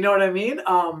now. You know what I mean?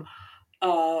 A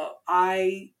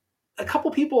couple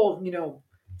people,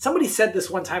 somebody said this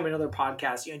one time in another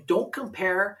podcast, don't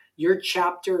compare your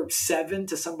chapter 7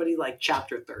 to somebody like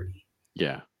chapter 30.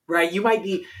 Yeah. Right. You might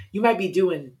be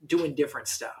doing different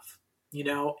stuff,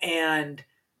 and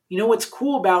what's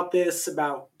cool about this,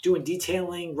 about doing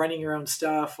detailing, running your own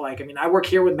stuff. Like, I mean, I work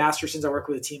here with Mastersons. I work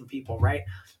with a team of people. Right.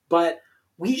 But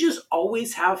we just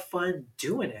always have fun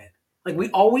doing it. Like, we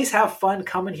always have fun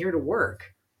coming here to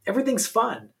work. Everything's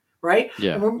fun. Right.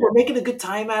 Yeah. And we're making a good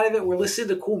time out of it. We're listening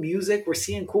to cool music. We're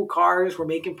seeing cool cars. We're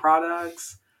making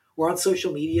products. We're on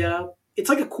social media. It's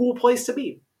like a cool place to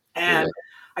be. And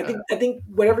I think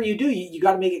whatever you do, you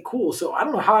got to make it cool. So I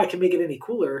don't know how I can make it any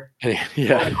cooler.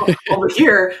 Yeah. Over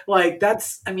here, like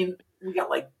we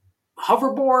got like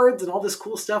hoverboards and all this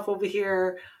cool stuff over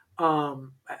here. I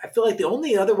feel like the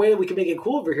only other way that we can make it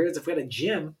cool over here is if we had a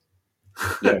gym,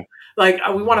 Yeah. Like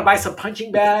we want to buy some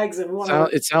punching bags and we want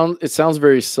to. It sounds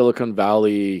very Silicon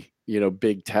Valley,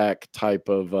 big tech type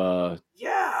of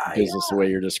Yeah, business the way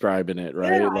you're describing it, yeah,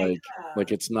 right? yeah,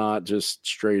 Like it's not just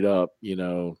straight up,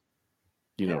 yeah.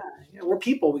 We're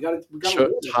people. We gotta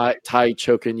live it. tie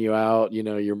choking you out.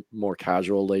 You're more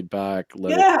casual, laid back.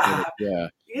 Yeah. Yeah,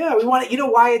 Yeah, we want to,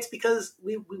 why? It's because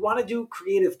we want to do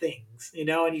creative things, and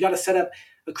you got to set up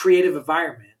a creative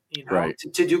environment, right.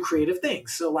 to do creative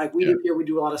things. So like we Yeah. do here, we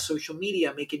do a lot of social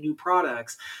media, making new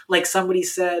products. Like somebody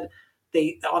said,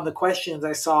 on the questions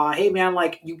I saw, hey man,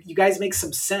 like you guys make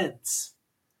some sense.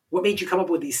 What made you come up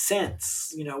with these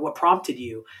scents? What prompted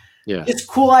you? Yeah. Just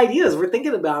cool ideas. We're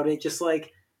thinking about it. Just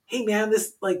like, hey man,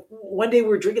 this, like, one day we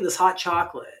were drinking this hot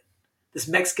chocolate, this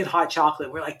Mexican hot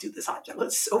chocolate. We're like, dude, this hot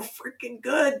chocolate's so freaking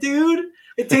good, dude.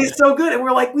 It tastes so good. And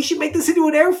we're like, we should make this into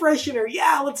an air freshener.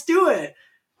 Yeah, let's do it.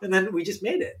 And then we just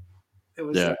made it.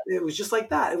 It was just like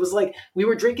that. It was like we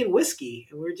were drinking whiskey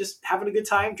and we were just having a good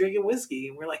time drinking whiskey.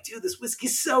 And we're like, dude, this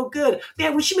whiskey's so good.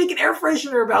 Man, we should make an air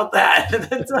freshener about that. And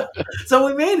then so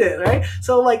we made it, right?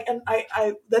 So like, and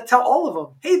I that's how all of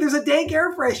them, hey, there's a dank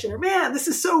air freshener. Man, this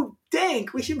is so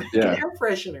dank. We should make an air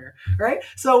freshener, right?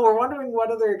 So we're wondering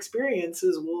what other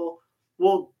experiences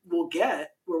we'll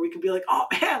get where we can be like, oh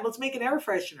man, let's make an air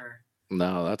freshener.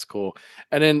 No, that's cool.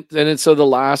 And then so the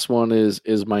last one is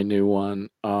my new one.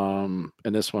 And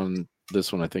this one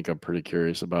I think I'm pretty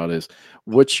curious about is,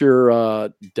 what's your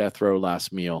death row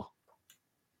last meal?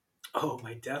 Oh,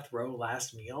 my death row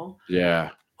last meal?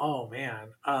 Yeah. Oh man.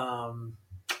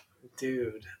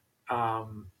 Dude.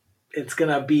 It's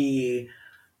gonna be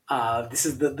this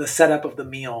is the setup of the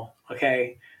meal,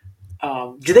 okay?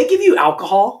 Do they give you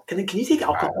alcohol? Can you take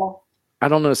alcohol? I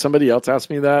don't know. Somebody else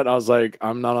asked me that. I was like,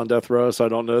 I'm not on death row, so I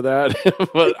don't know that.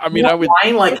 But I mean, I would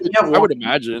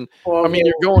imagine. I mean,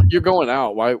 you're going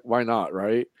out. Why not,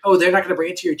 right? Oh, they're not going to bring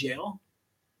it to your jail?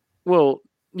 Well,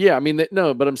 yeah. I mean,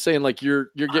 no, but I'm saying like you're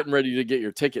getting ready to get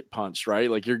your ticket punched, right?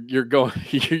 Like you're going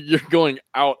you're going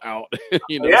out.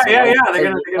 Yeah, so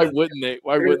yeah. Why wouldn't they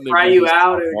fry you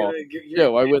out?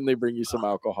 Why wouldn't they bring you some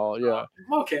alcohol? Yeah.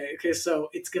 Okay. So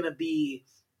it's going to be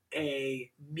a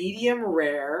medium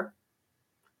rare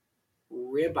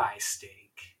ribeye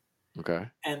steak. Okay.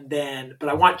 But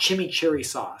I want chimichurri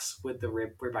sauce with the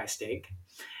ribeye steak.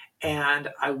 And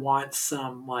I want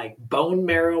some like bone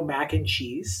marrow mac and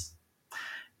cheese.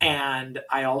 And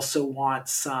I also want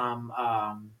some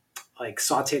like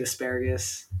sauteed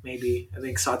asparagus, maybe. I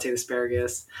think sauteed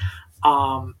asparagus.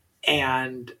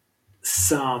 And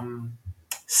some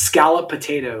scallop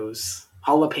potatoes,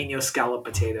 jalapeno scallop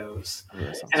potatoes.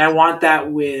 And I want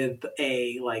that with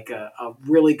a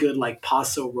really good like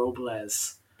Paso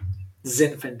Robles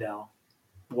Zinfandel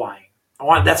wine.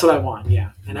 That's what I want,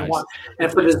 yeah. And nice.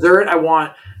 And for dessert, I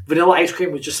want vanilla ice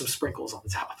cream with just some sprinkles on the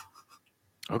top.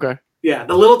 Okay. Yeah,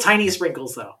 the little tiny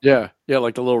sprinkles though. Yeah,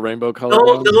 like the little rainbow color.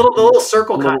 The little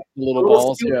circle kind. Little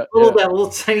balls. That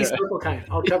little tiny circle kind.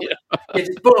 I'll cover it.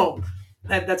 Just boom.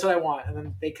 That's what I want, and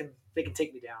then they can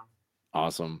take me down.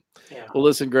 Awesome. Yeah. Well,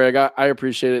 listen, Greg, I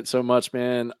appreciate it so much,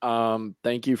 man.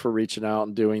 Thank you for reaching out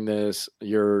and doing this.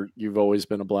 You've always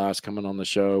been a blast coming on the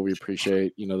show. We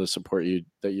appreciate, the support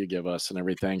that you give us and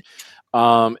everything.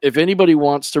 If anybody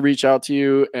wants to reach out to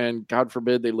you and God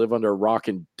forbid they live under a rock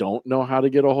and don't know how to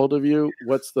get a hold of you,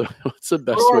 what's the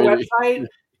best way? Website.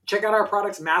 Check out our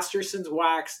products,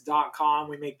 mastersonswax.com.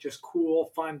 We make just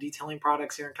cool, fun detailing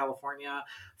products here in California.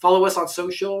 Follow us on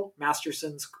social,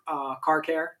 Masterson's Car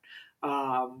Care.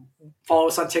 Follow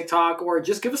us on TikTok or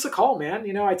just give us a call,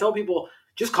 man. I tell people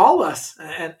just call us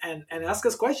and ask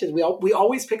us questions. We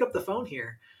always pick up the phone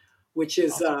here, which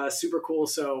is super cool.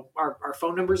 So our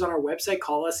phone number's on our website.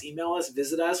 Call us, email us,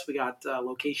 visit us. We got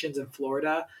locations in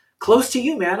Florida, close to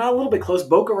you, man. Not a little bit close.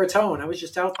 Boca Raton. I was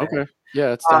just out there. Okay.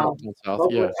 Yeah, it's down south.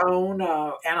 Boca Raton,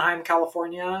 Anaheim,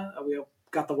 California. We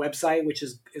got the website, which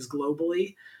is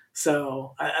globally.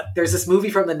 So there's this movie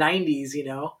from the 90s,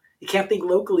 You can't think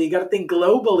locally, you got to think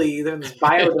globally. There's this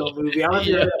Biodome movie. I don't know if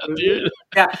you remember that movie. Dude.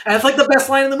 Yeah, and it's like the best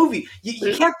line in the movie.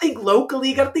 You can't think locally,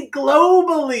 you got to think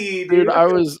globally, dude.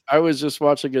 I was just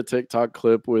watching a TikTok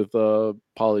clip with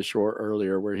Pauly Shore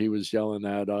earlier where he was yelling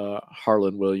at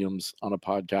Harlan Williams on a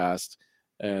podcast,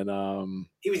 and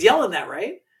he was yelling that,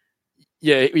 right?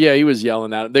 Yeah, he was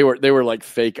yelling at it. They were like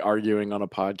fake arguing on a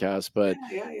podcast, but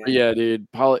yeah, dude,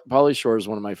 Pauly Shore is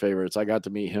one of my favorites. I got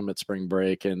to meet him at spring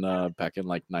break and back in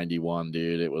like 91,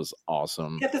 dude. It was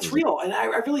awesome. Yeah, that's real. And I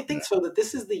really think so, that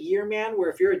this is the year, man, where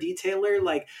if you're a detailer,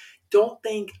 like, don't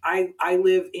think I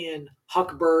live in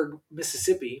Huckburg,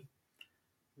 Mississippi,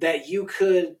 that you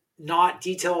could not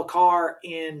detail a car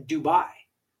in Dubai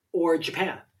or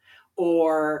Japan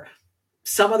or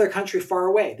some other country far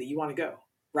away that you want to go,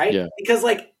 right? Yeah. Because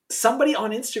like somebody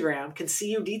on Instagram can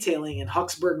see you detailing in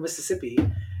Hucksburg, Mississippi,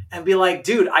 and be like,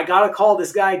 dude, I got to call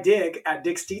this guy Dick at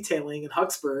Dick's Detailing in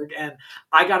Hucksburg, and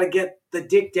I got to get the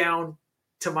Dick down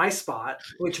to my spot,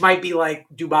 which might be like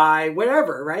Dubai,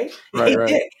 whatever, right? Right, Hey, right.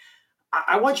 Dick,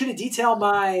 I want you to detail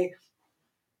my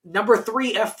number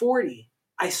 3 F40.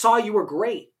 I saw you were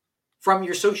great from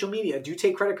your social media. Do you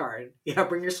take credit card? Yeah,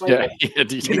 bring your swipe. Yeah. Yeah.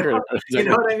 Do you take credit? You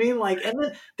know what I mean? Like, and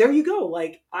then there you go.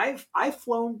 Like I've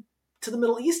flown to the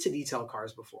Middle East to detail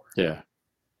cars before. Yeah.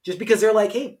 Just because they're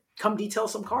like, hey, come detail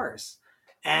some cars.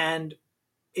 And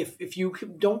if you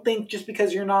don't think just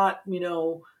because you're not,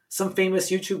 some famous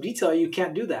YouTube detailer, you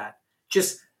can't do that.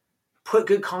 Just put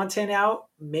good content out,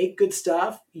 make good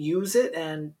stuff, use it,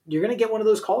 and you're gonna get one of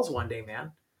those calls one day,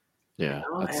 man. Yeah.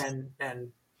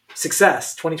 And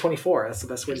success 2024. That's the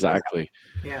best way to do it. Exactly.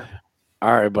 Yeah.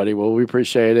 All right, buddy. Well, we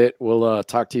appreciate it. We'll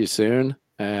talk to you soon.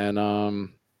 And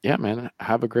yeah, man,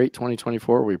 have a great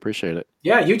 2024. We appreciate it.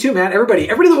 Yeah, you too, man. Everybody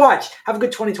to watch. Have a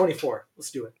good 2024.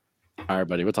 Let's do it. All right,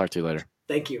 buddy. We'll talk to you later.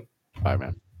 Thank you. Bye,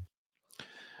 man.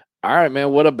 All right,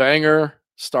 man. What a banger.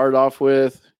 Start off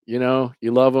with, you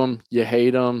love them, you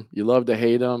hate them, you love to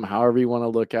hate them, however you want to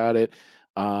look at it.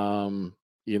 I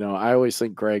always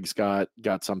think Greg's got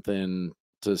something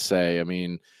to say. I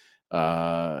mean,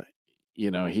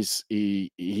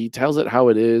 he tells it how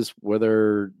it is,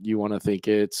 whether you want to think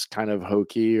it's kind of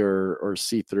hokey or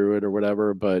see through it or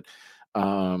whatever. But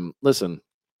listen,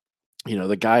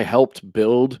 the guy helped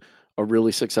build a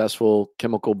really successful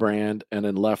chemical brand and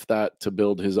then left that to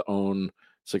build his own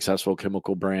successful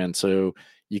chemical brand. So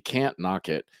you can't knock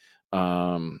it.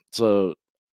 I'm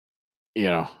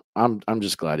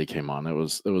just glad he came on. It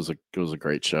was a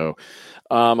great show.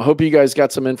 I hope you guys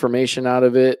got some information out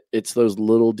of it. It's those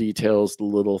little details, the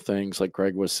little things like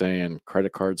Greg was saying,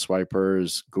 credit card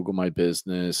swipers, Google My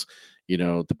Business,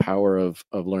 the power of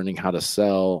learning how to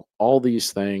sell. All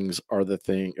these things are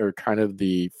kind of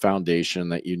the foundation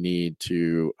that you need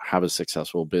to have a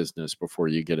successful business before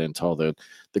you get into all the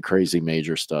crazy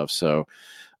major stuff. So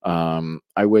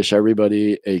I wish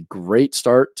everybody a great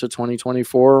start to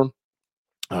 2024.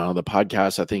 The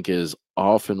podcast, I think, is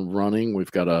off and running. We've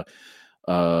got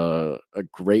a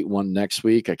great one next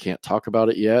week. I can't talk about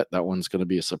it yet. That one's going to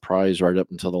be a surprise right up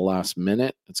until the last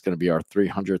minute. It's going to be our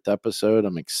 300th episode.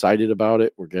 I'm excited about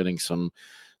it. We're getting some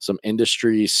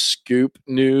industry scoop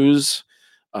news.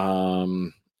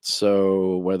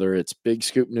 So whether it's big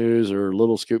scoop news or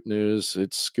little scoop news,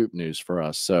 it's scoop news for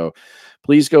us. So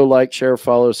please go like, share,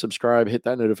 follow, subscribe, hit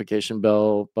that notification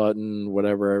bell button,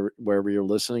 wherever you're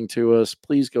listening to us.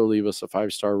 Please go leave us a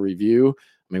 5-star review.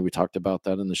 I mean, we talked about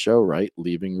that in the show, right?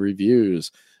 Leaving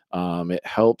reviews. It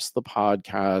helps the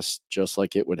podcast just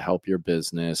like it would help your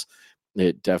business.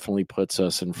 It definitely puts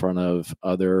us in front of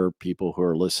other people who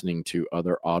are listening to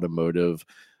other automotive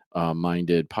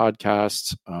minded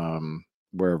podcasts.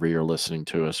 Wherever you're listening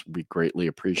to us, we greatly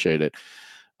appreciate it.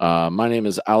 My name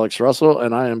is Alex Russell,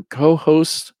 and I am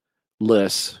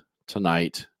co-hostless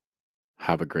tonight.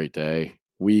 Have a great day,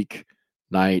 week,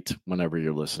 night, whenever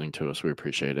you're listening to us. We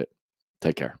appreciate it.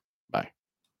 Take care.